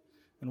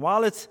 And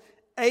while it's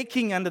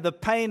aching under the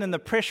pain and the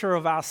pressure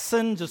of our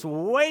sin, just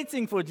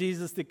waiting for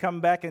Jesus to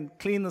come back and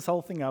clean this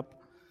whole thing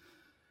up,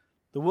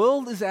 the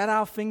world is at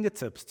our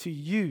fingertips to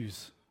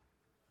use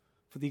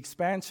for the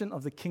expansion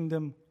of the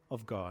kingdom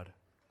of God.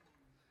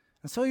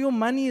 And so your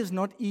money is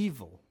not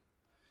evil.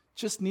 It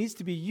just needs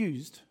to be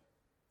used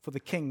for the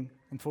King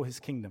and for His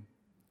kingdom.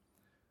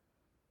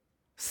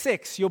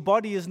 Sex, your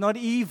body is not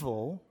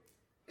evil,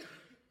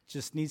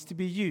 just needs to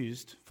be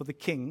used for the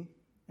King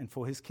and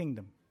for His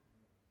kingdom.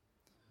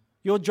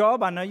 Your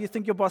job, I know you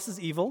think your boss is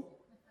evil,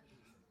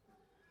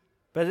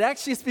 but it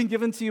actually has been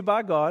given to you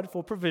by God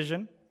for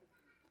provision.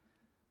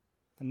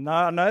 And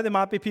I know there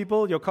might be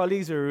people, your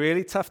colleagues, who are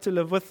really tough to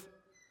live with,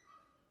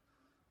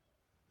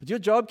 but your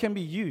job can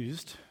be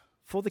used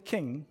for the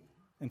King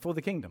and for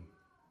the kingdom.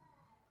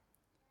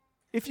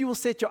 If you will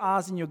set your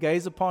eyes and your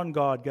gaze upon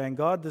God, going,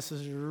 God, this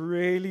is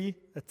really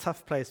a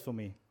tough place for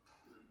me.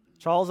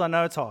 Charles, I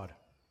know it's hard.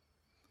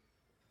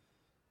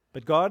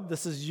 But God,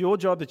 this is your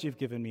job that you've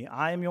given me.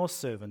 I am your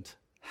servant.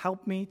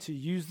 Help me to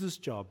use this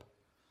job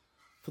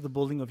for the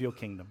building of your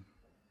kingdom.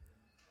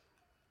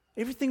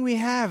 Everything we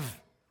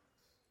have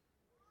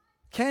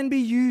can be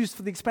used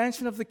for the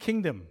expansion of the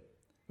kingdom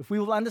if we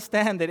will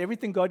understand that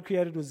everything God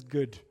created was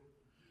good.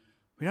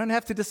 We don't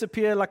have to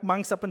disappear like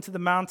monks up into the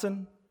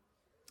mountain.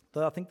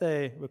 Though I think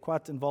they were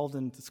quite involved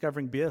in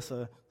discovering beer,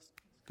 so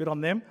good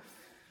on them.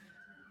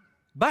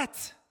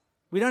 But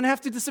we don't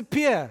have to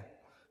disappear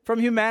from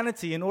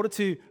humanity in order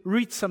to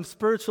reach some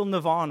spiritual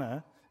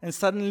nirvana and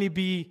suddenly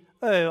be,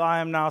 oh, I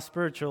am now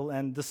spiritual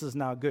and this is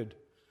now good.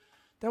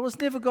 That was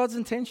never God's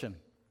intention.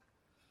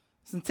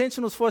 His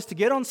intention was for us to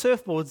get on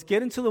surfboards,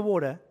 get into the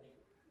water,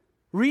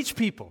 reach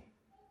people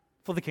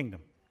for the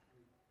kingdom.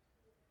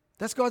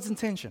 That's God's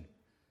intention.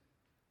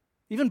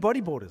 Even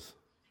bodyboarders.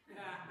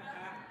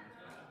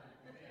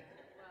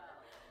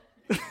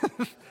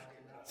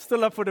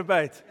 Still up for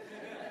debate.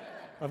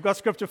 I've got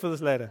scripture for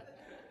this later.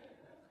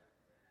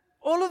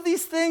 All of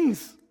these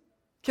things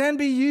can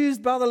be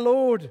used by the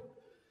Lord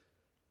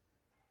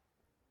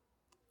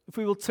if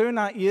we will turn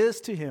our ears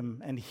to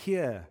Him and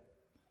hear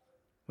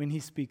when He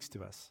speaks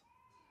to us.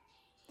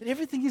 That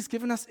everything He's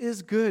given us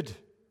is good.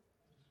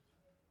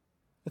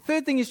 The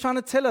third thing He's trying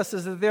to tell us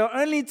is that there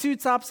are only two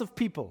types of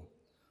people: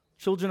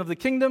 children of the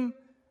kingdom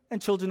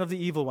and children of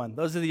the evil one.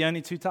 Those are the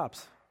only two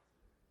types.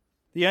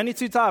 The only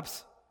two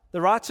types: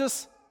 the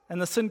righteous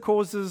and the sin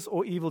causers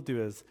or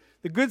evildoers.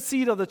 The good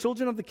seed are the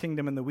children of the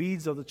kingdom, and the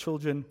weeds are the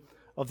children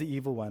of the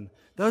evil one.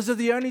 Those are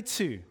the only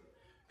two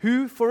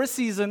who, for a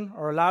season,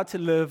 are allowed to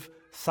live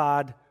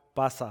side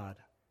by side.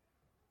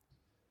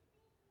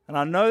 And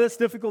I know that's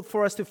difficult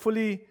for us to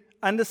fully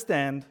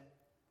understand,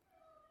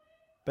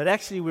 but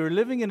actually we're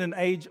living in an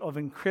age of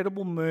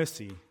incredible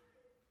mercy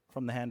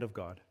from the hand of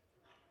God.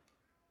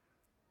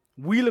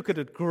 We look at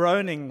it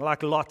groaning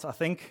like Lot, I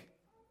think,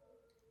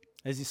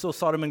 as he saw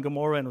Sodom and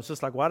Gomorrah, and was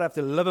just like, why do I have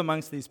to live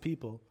amongst these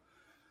people?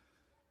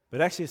 But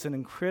actually, it's an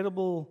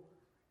incredible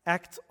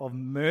act of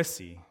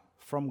mercy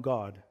from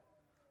God,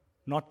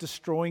 not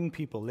destroying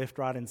people left,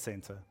 right, and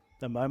center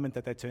the moment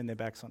that they turn their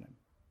backs on Him.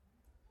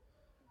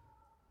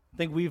 I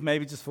think we've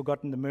maybe just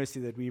forgotten the mercy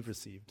that we've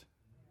received.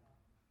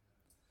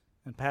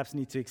 and perhaps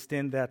need to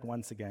extend that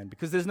once again.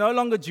 Because there's no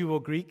longer Jew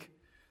or Greek.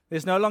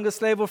 There's no longer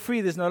slave or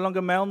free. There's no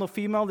longer male nor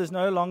female. There's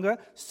no longer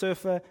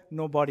surfer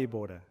nor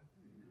bodyboarder.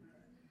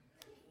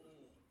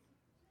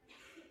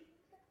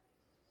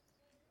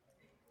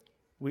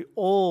 We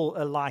all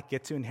alike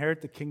get to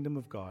inherit the kingdom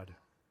of God.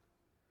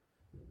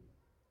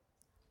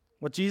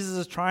 What Jesus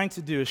is trying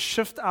to do is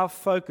shift our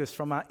focus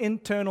from our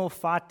internal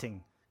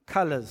fighting,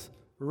 colors,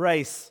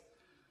 race,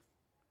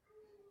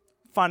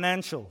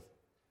 financial,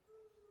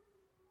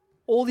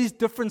 all these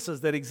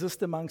differences that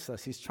exist amongst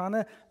us. He's trying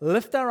to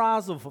lift our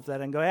eyes off of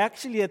that and go,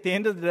 actually, at the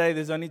end of the day,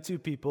 there's only two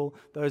people,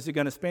 those who are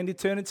going to spend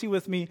eternity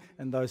with me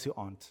and those who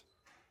aren't.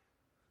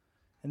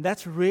 And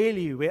that's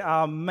really where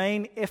our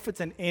main effort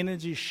and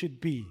energy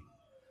should be.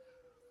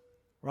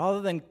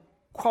 Rather than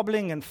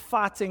quabbling and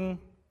fighting,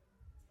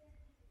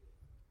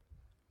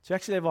 to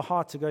actually have a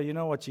heart to go, you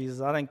know what,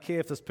 Jesus, I don't care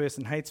if this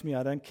person hates me.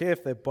 I don't care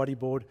if they're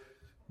bodyboard.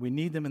 We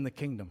need them in the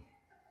kingdom.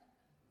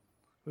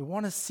 We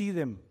want to see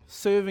them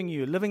serving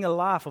you, living a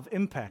life of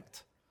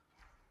impact.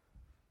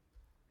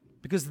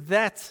 Because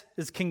that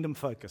is kingdom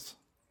focus.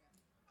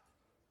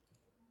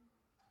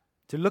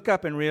 To look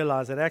up and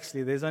realize that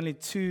actually there's only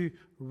two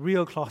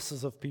real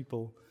classes of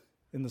people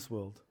in this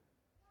world.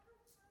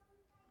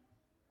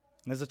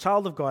 And as a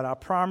child of God, our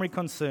primary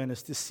concern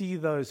is to see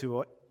those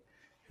who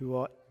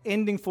are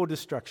ending for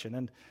destruction.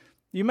 And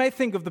you may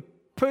think of the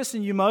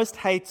person you most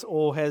hate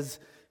or has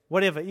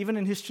whatever, even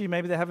in history,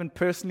 maybe they haven't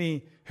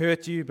personally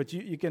hurt you, but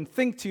you can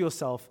think to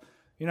yourself,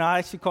 I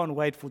actually can't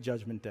wait for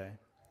Judgment Day.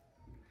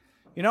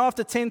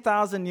 After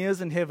 10,000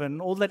 years in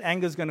heaven, all that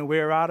anger is going to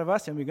wear out of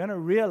us, and we're going to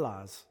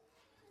realize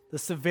the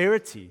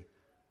severity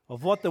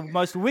of what the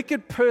most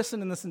wicked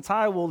person in this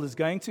entire world is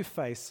going to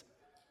face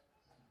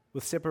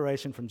with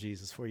separation from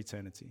Jesus for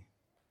eternity.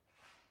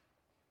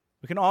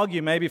 We can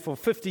argue maybe for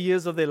 50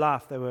 years of their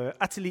life they were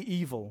utterly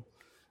evil,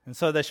 and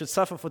so they should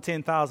suffer for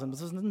 10,000. But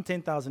this isn't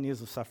 10,000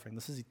 years of suffering.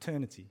 This is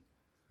eternity.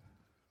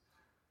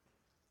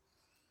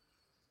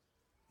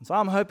 And so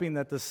I'm hoping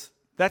that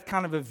that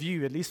kind of a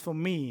view, at least for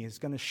me, is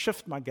going to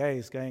shift my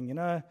gaze, going,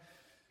 I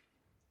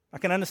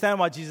can understand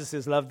why Jesus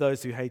says, love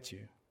those who hate you.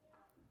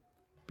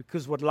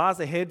 Because what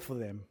lies ahead for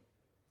them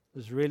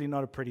is really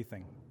not a pretty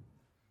thing.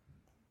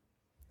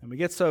 And we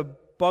get so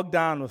bogged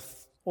down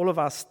with all of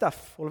our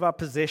stuff, all of our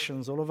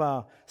possessions, all of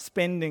our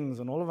spendings,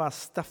 and all of our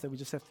stuff that we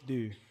just have to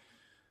do,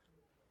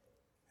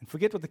 and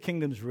forget what the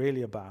kingdom's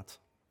really about.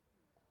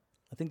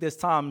 I think there's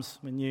times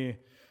when you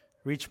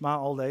reach my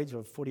old age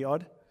of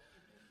 40-odd,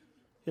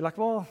 you're like,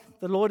 well,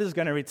 the Lord is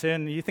going to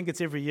return. You think it's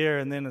every year,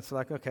 and then it's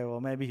like, okay,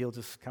 well, maybe he'll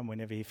just come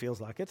whenever he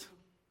feels like it.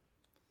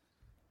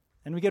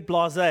 And we get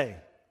blasé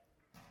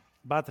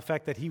about the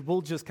fact that he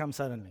will just come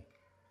suddenly.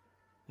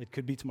 It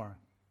could be tomorrow.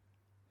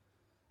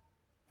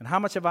 And how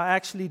much have I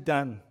actually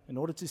done in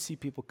order to see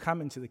people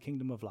come into the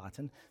kingdom of light?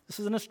 And this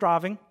isn't a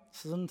striving.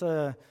 This isn't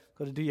got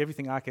to do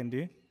everything I can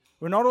do.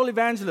 We're not all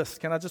evangelists.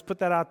 Can I just put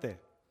that out there?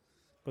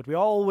 But we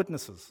are all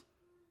witnesses.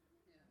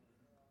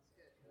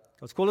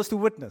 God's called us to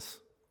witness.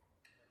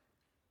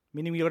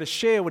 Meaning we got to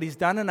share what he's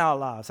done in our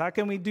lives. How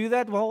can we do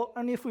that? Well,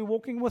 only if we're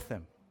walking with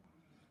him.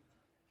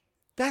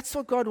 That's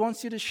what God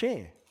wants you to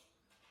share.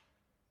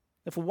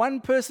 If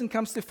one person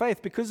comes to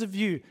faith because of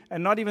you,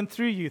 and not even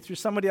through you, through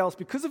somebody else,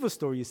 because of a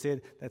story you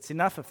said, that's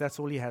enough if that's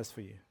all he has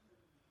for you.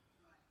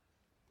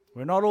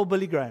 We're not all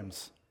Billy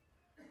Grahams.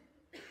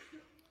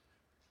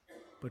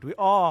 But we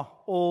are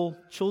all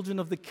children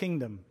of the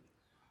kingdom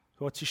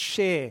who are to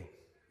share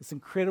this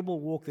incredible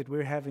walk that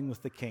we're having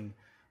with the King,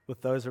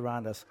 with those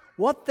around us.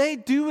 What they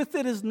do with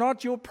it is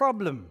not your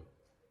problem.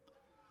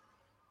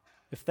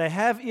 If they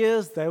have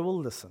ears, they will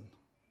listen.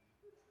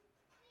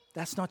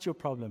 That's not your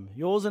problem.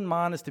 Yours and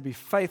mine is to be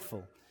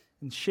faithful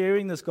in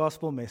sharing this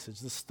gospel message,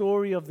 the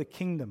story of the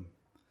kingdom,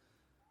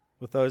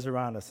 with those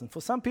around us. And for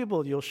some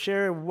people, you'll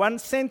share one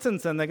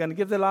sentence and they're going to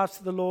give their lives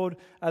to the Lord.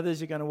 Others,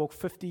 you're going to walk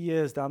 50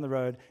 years down the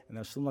road and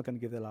they're still not going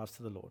to give their lives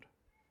to the Lord.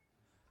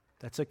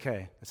 That's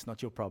okay. That's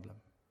not your problem.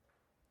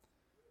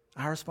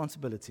 Our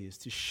responsibility is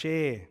to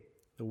share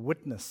the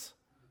witness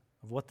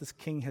of what this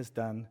King has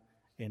done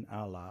in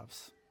our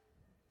lives.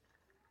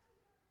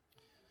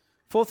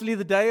 Fourthly,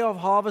 the day of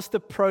harvest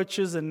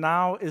approaches, and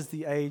now is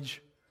the age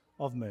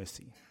of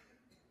mercy.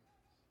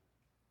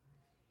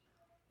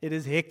 It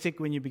is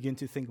hectic when you begin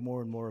to think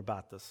more and more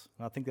about this.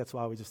 And I think that's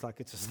why we just like,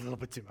 it's just a little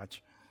bit too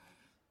much.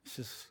 Let's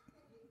just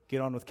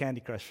get on with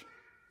Candy Crush.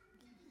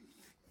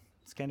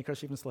 Is Candy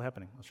Crush even still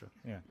happening? Not sure.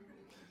 Yeah.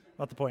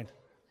 Not the point.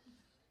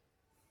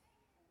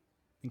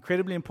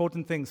 Incredibly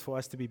important things for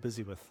us to be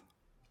busy with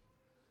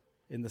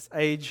in this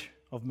age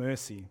of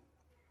mercy.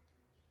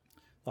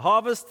 The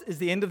harvest is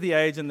the end of the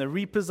age, and the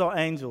reapers are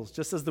angels.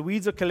 Just as the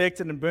weeds are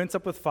collected and burnt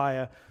up with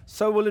fire,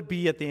 so will it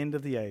be at the end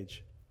of the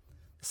age.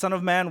 The Son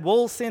of Man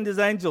will send his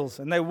angels,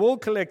 and they will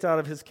collect out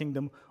of his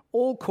kingdom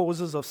all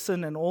causes of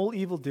sin and all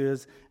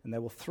evildoers, and they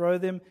will throw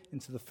them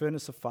into the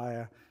furnace of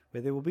fire,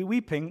 where there will be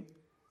weeping.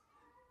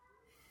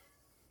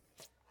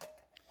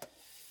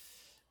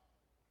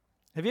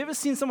 Have you ever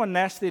seen someone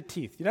gnash their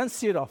teeth? You don't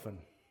see it often.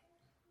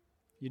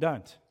 You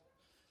don't.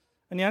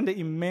 And you're under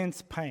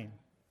immense pain.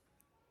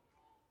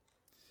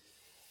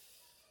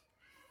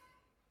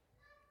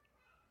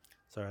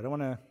 Sorry, I don't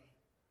want to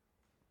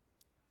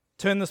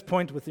turn this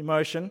point with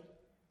emotion.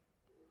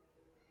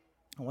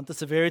 I want the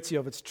severity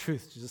of its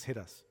truth to just hit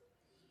us.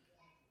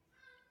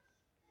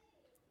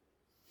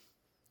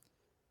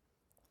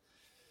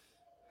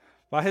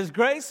 By His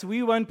grace,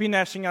 we won't be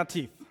gnashing our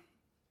teeth.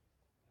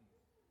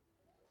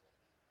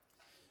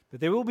 But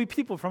there will be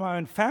people from our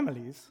own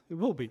families who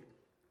will be.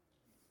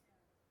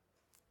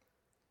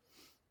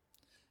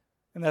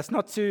 And that's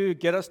not to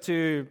get us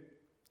to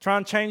try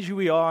and change who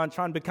we are and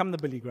try and become the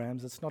Billy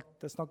Grahams. That's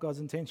not God's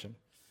intention.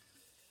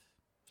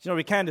 You know,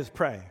 we can just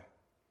pray.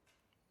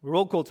 We're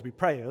all called to be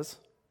prayers.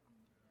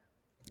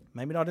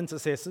 Maybe not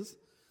intercessors,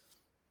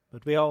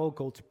 but we are all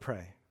called to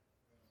pray.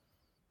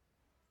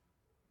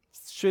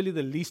 It's surely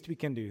the least we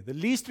can do. The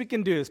least we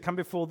can do is come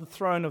before the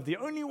throne of the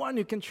only one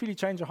who can truly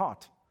change a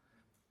heart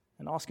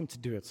and ask Him to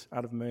do it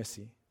out of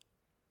mercy.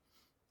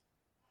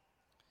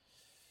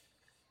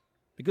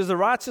 Because the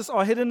righteous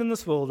are hidden in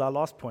this world, our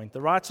last point.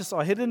 The righteous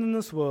are hidden in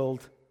this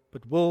world,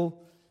 but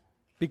will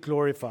be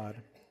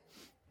glorified.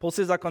 Paul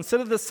says, I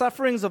consider the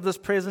sufferings of this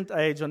present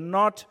age are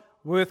not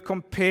worth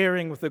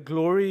comparing with the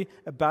glory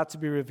about to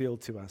be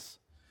revealed to us.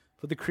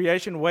 For the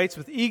creation waits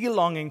with eager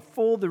longing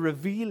for the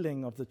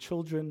revealing of the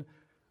children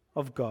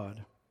of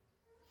God.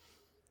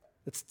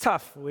 It's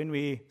tough when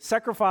we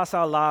sacrifice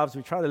our lives,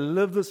 we try to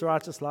live this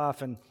righteous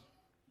life, and it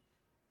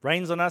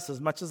rains on us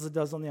as much as it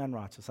does on the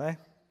unrighteous, eh?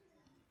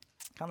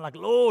 Kind of like,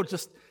 Lord,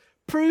 just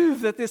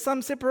prove that there's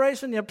some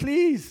separation here,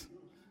 please.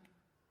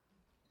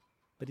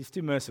 But He's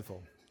too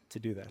merciful to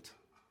do that.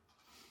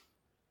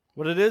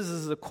 What it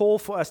is a call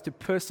for us to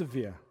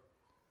persevere.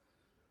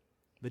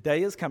 The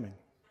day is coming,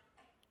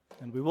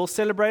 and we will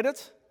celebrate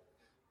it,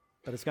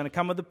 but it's going to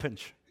come with a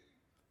pinch.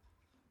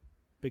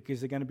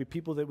 Because there are going to be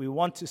people that we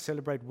want to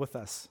celebrate with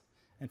us.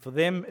 And for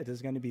them, it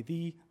is going to be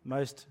the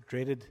most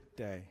dreaded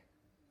day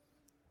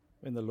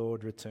when the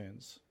Lord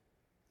returns.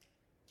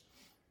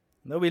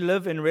 Though we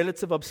live in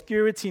relative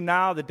obscurity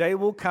now, the day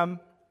will come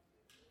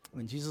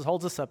when Jesus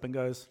holds us up and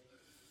goes,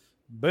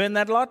 burn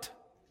that lot.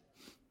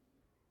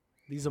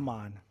 These are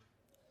mine.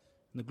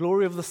 And the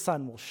glory of the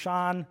sun will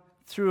shine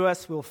through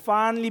us. We'll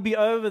finally be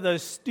over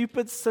those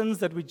stupid sins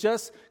that we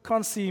just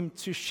can't seem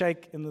to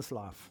shake in this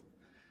life.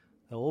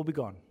 They'll all be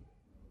gone.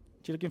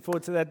 Are you looking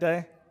forward to that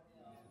day?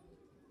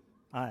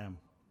 I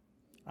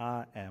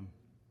am.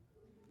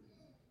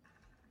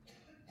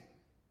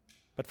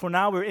 But for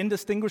now, we're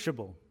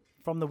indistinguishable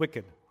from the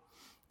wicked.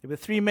 There were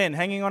 3 men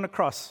hanging on a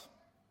cross.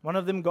 One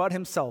of them, God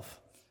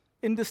Himself,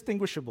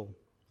 indistinguishable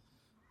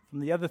from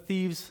the other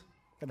thieves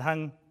that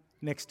hung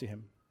next to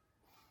Him.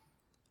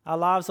 Our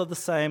lives are the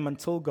same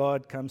until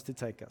God comes to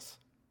take us.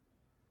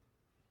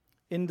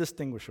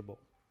 Indistinguishable.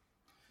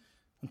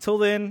 Until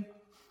then,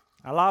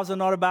 our lives are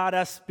not about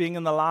us being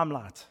in the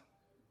limelight.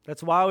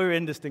 That's why we're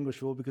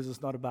indistinguishable, because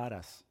it's not about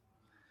us.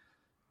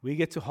 We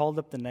get to hold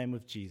up the name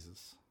of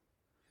Jesus.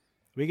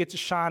 We get to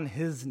shine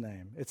His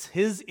name. It's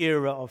His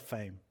era of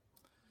fame.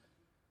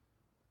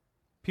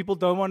 People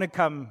don't want to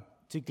come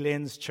to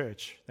Glenn's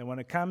church. They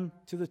want to come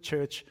to the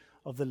church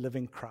of the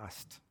living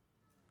Christ,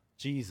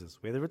 Jesus.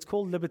 Whether it's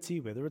called Liberty,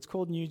 whether it's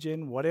called New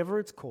Gen, whatever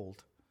it's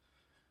called,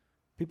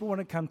 people want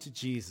to come to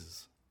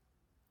Jesus.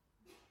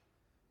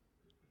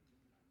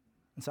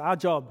 And so our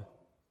job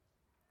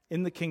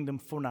in the kingdom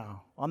for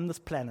now, on this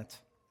planet,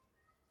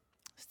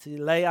 is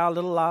to lay our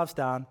little lives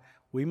down.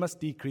 We must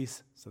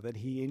decrease so that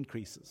He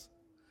increases.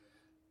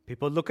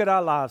 People look at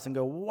our lives and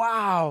go,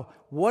 wow,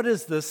 what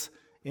is this?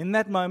 In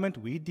that moment,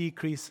 we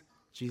decrease,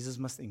 Jesus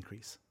must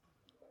increase.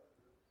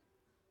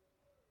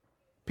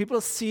 People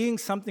are seeing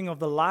something of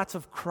the light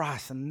of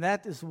Christ, and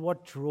that is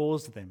what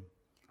draws them,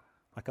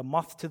 like a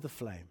moth to the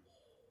flame.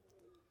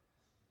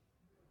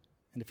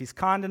 And if He's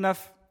kind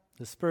enough,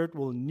 the Spirit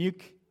will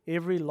nuke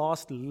every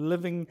last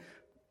living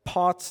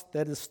part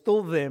that is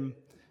still them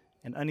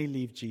and only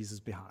leave Jesus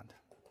behind.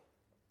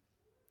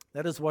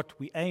 That is what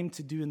we aim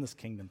to do in this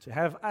kingdom, to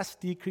have us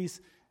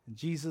decrease and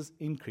Jesus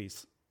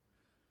increase.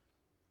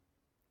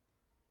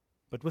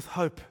 But with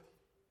hope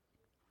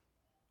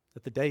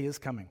that the day is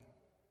coming.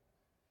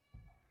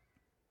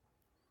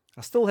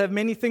 I still have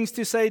many things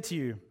to say to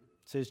you,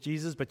 says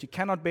Jesus, but you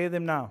cannot bear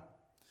them now.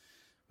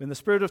 When the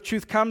Spirit of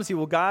truth comes, He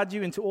will guide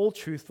you into all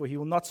truth, for He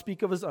will not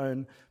speak of His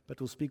own, but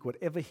will speak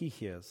whatever He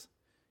hears.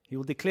 He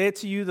will declare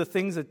to you the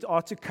things that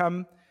are to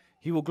come.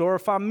 He will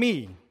glorify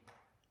Me,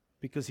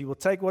 because He will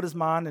take what is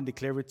mine and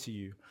declare it to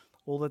you.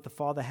 All that the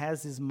Father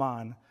has is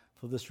mine.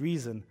 For this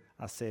reason,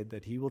 I said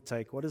that He will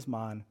take what is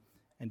mine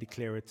and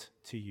declare it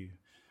to you.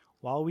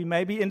 While we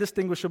may be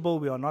indistinguishable,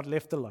 we are not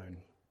left alone.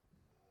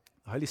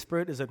 The Holy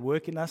Spirit is at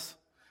work in us.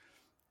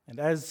 And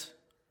as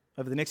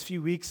over the next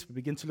few weeks, we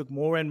begin to look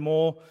more and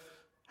more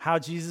how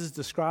Jesus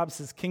describes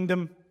His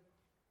kingdom,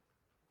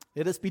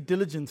 let us be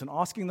diligent in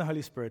asking the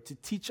Holy Spirit to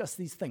teach us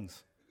these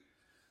things,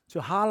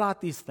 to highlight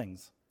these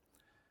things.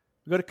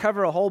 We've got to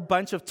cover a whole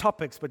bunch of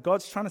topics, but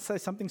God's trying to say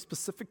something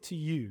specific to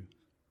you,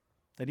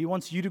 that He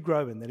wants you to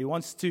grow in, that He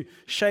wants to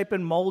shape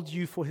and mold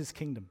you for His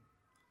kingdom.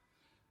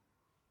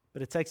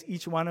 But it takes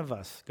each one of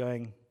us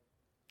going,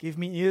 give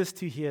me ears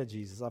to hear,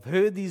 Jesus. I've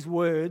heard these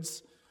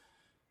words,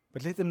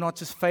 But let them not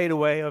just fade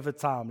away over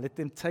time. Let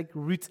them take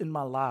root in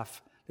my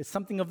life. Let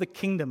something of the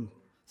kingdom,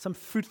 some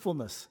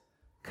fruitfulness,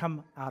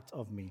 come out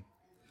of me.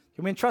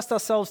 Can we entrust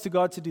ourselves to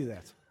God to do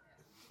that?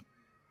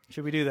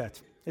 Should we do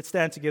that? Let's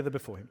stand together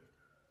before Him.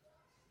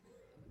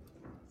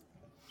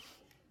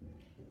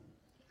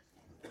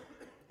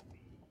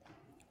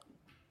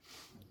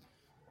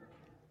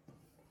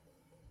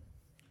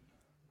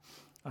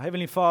 Our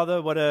Heavenly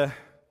Father, what a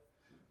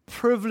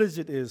privilege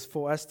it is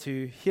for us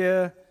to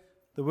hear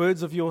the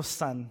words of your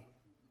Son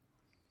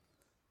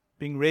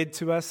being read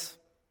to us.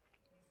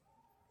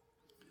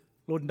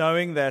 Lord,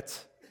 knowing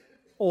that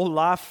all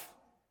life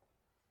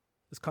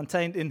is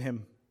contained in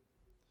Him.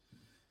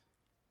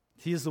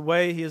 He is the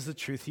way, He is the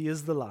truth, He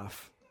is the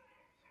life.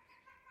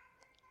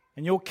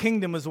 And your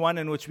kingdom is one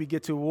in which we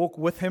get to walk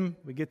with Him,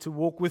 we get to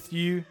walk with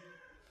you,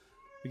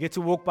 we get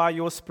to walk by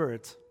your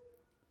Spirit.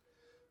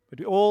 But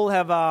we all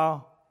have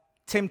our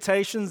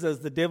temptations as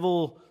the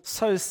devil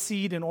sows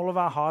seed in all of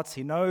our hearts.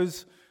 He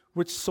knows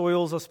which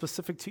soils are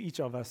specific to each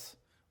of us,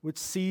 which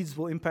seeds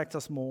will impact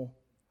us more.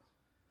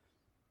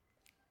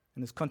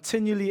 And is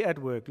continually at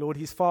work. Lord,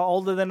 He's far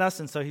older than us,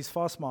 and so He's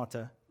far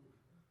smarter.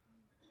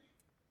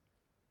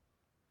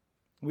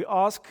 We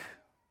ask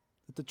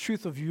that the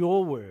truth of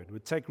your word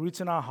would take root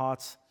in our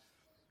hearts.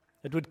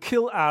 It would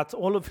kill out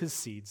all of his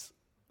seeds,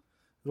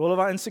 all of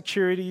our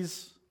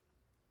insecurities,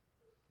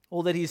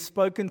 all that He's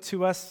spoken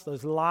to us,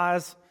 those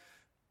lies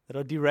that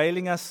are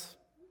derailing us,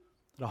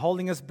 that are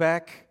holding us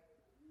back.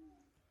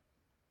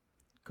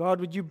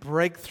 God, would you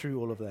break through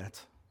all of that?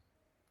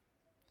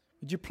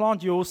 Would you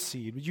plant your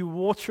seed? Would you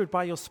water it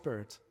by your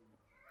Spirit?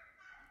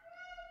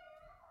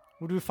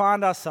 Would we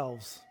find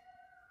ourselves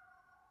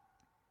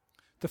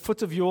at the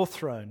foot of your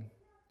throne,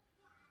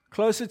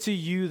 closer to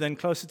you than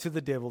closer to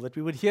the devil, that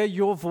we would hear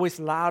your voice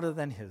louder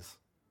than his?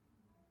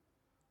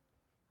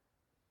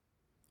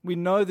 We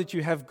know that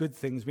you have good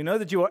things. We know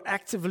that you are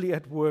actively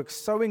at work,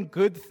 sowing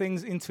good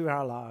things into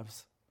our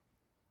lives.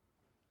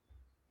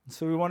 And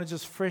so we want to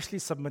just freshly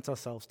submit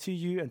ourselves to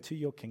you and to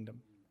your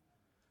kingdom.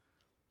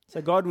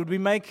 So God, would we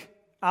make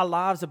our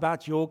lives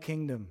about your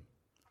kingdom?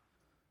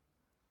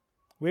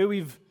 Where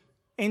we've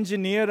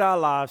engineered our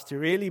lives to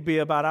really be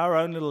about our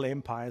own little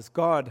empires,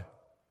 God,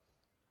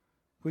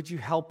 would you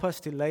help us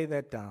to lay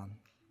that down?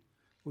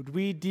 Would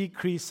we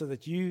decrease so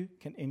that you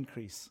can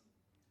increase?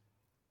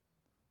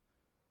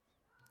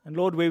 And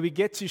Lord, where we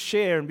get to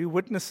share and be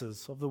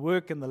witnesses of the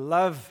work and the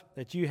love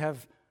that you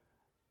have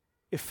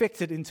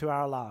effected into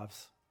our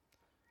lives,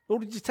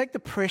 Lord, would you take the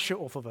pressure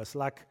off of us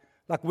like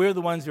we're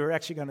the ones who are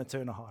actually going to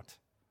turn a heart?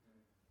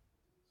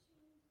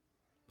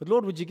 But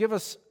Lord, would you give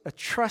us a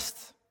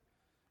trust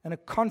and a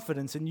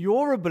confidence in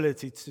your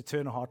ability to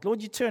turn a heart?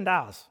 Lord, you turned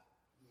ours.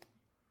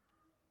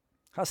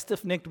 How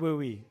stiff-necked were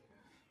we?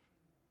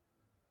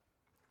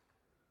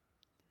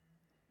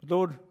 But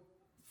Lord,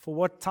 for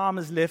what time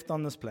is left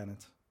on this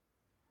planet,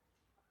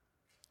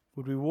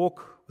 would we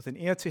walk with an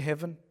ear to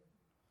heaven,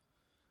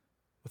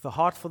 with a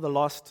heart for the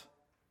lost,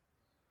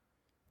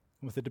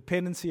 and with a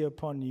dependency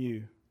upon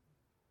you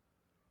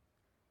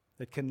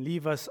that can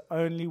leave us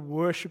only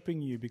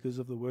worshiping you because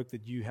of the work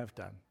that you have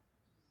done?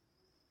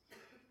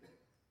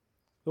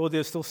 Lord,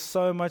 there's still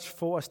so much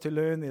for us to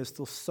learn. There's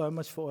still so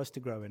much for us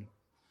to grow in.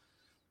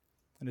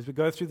 And as we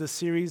go through this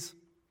series,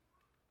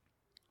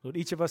 Lord,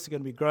 each of us are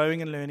going to be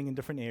growing and learning in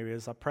different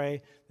areas. I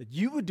pray that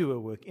you would do a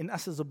work in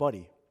us as a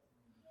body.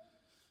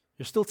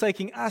 You're still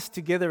taking us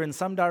together in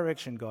some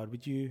direction, God.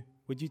 Would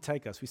you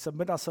take us? We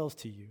submit ourselves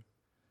to you.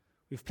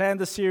 We've planned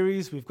the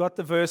series. We've got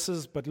the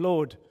verses. But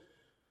Lord,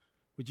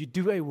 would you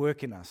do a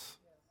work in us?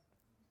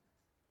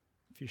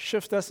 If you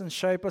shift us and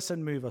shape us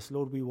and move us,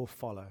 Lord, we will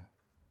follow.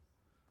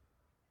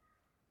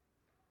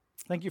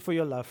 Thank you for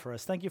your love for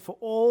us. Thank you for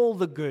all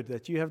the good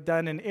that you have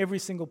done in every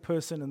single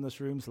person in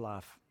this room's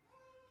life.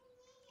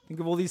 Think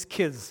of all these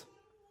kids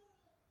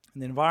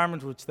and the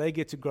environment which they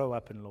get to grow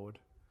up in, Lord.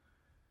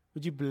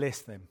 Would you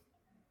bless them?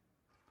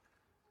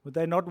 Would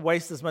they not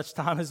waste as much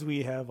time as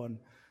we have on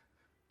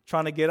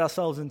trying to get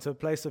ourselves into a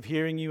place of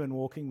hearing you and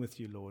walking with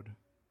you, Lord?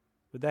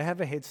 Would they have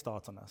a head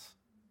start on us?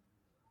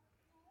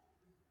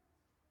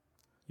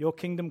 Your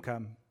kingdom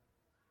come,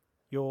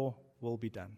 your will be done.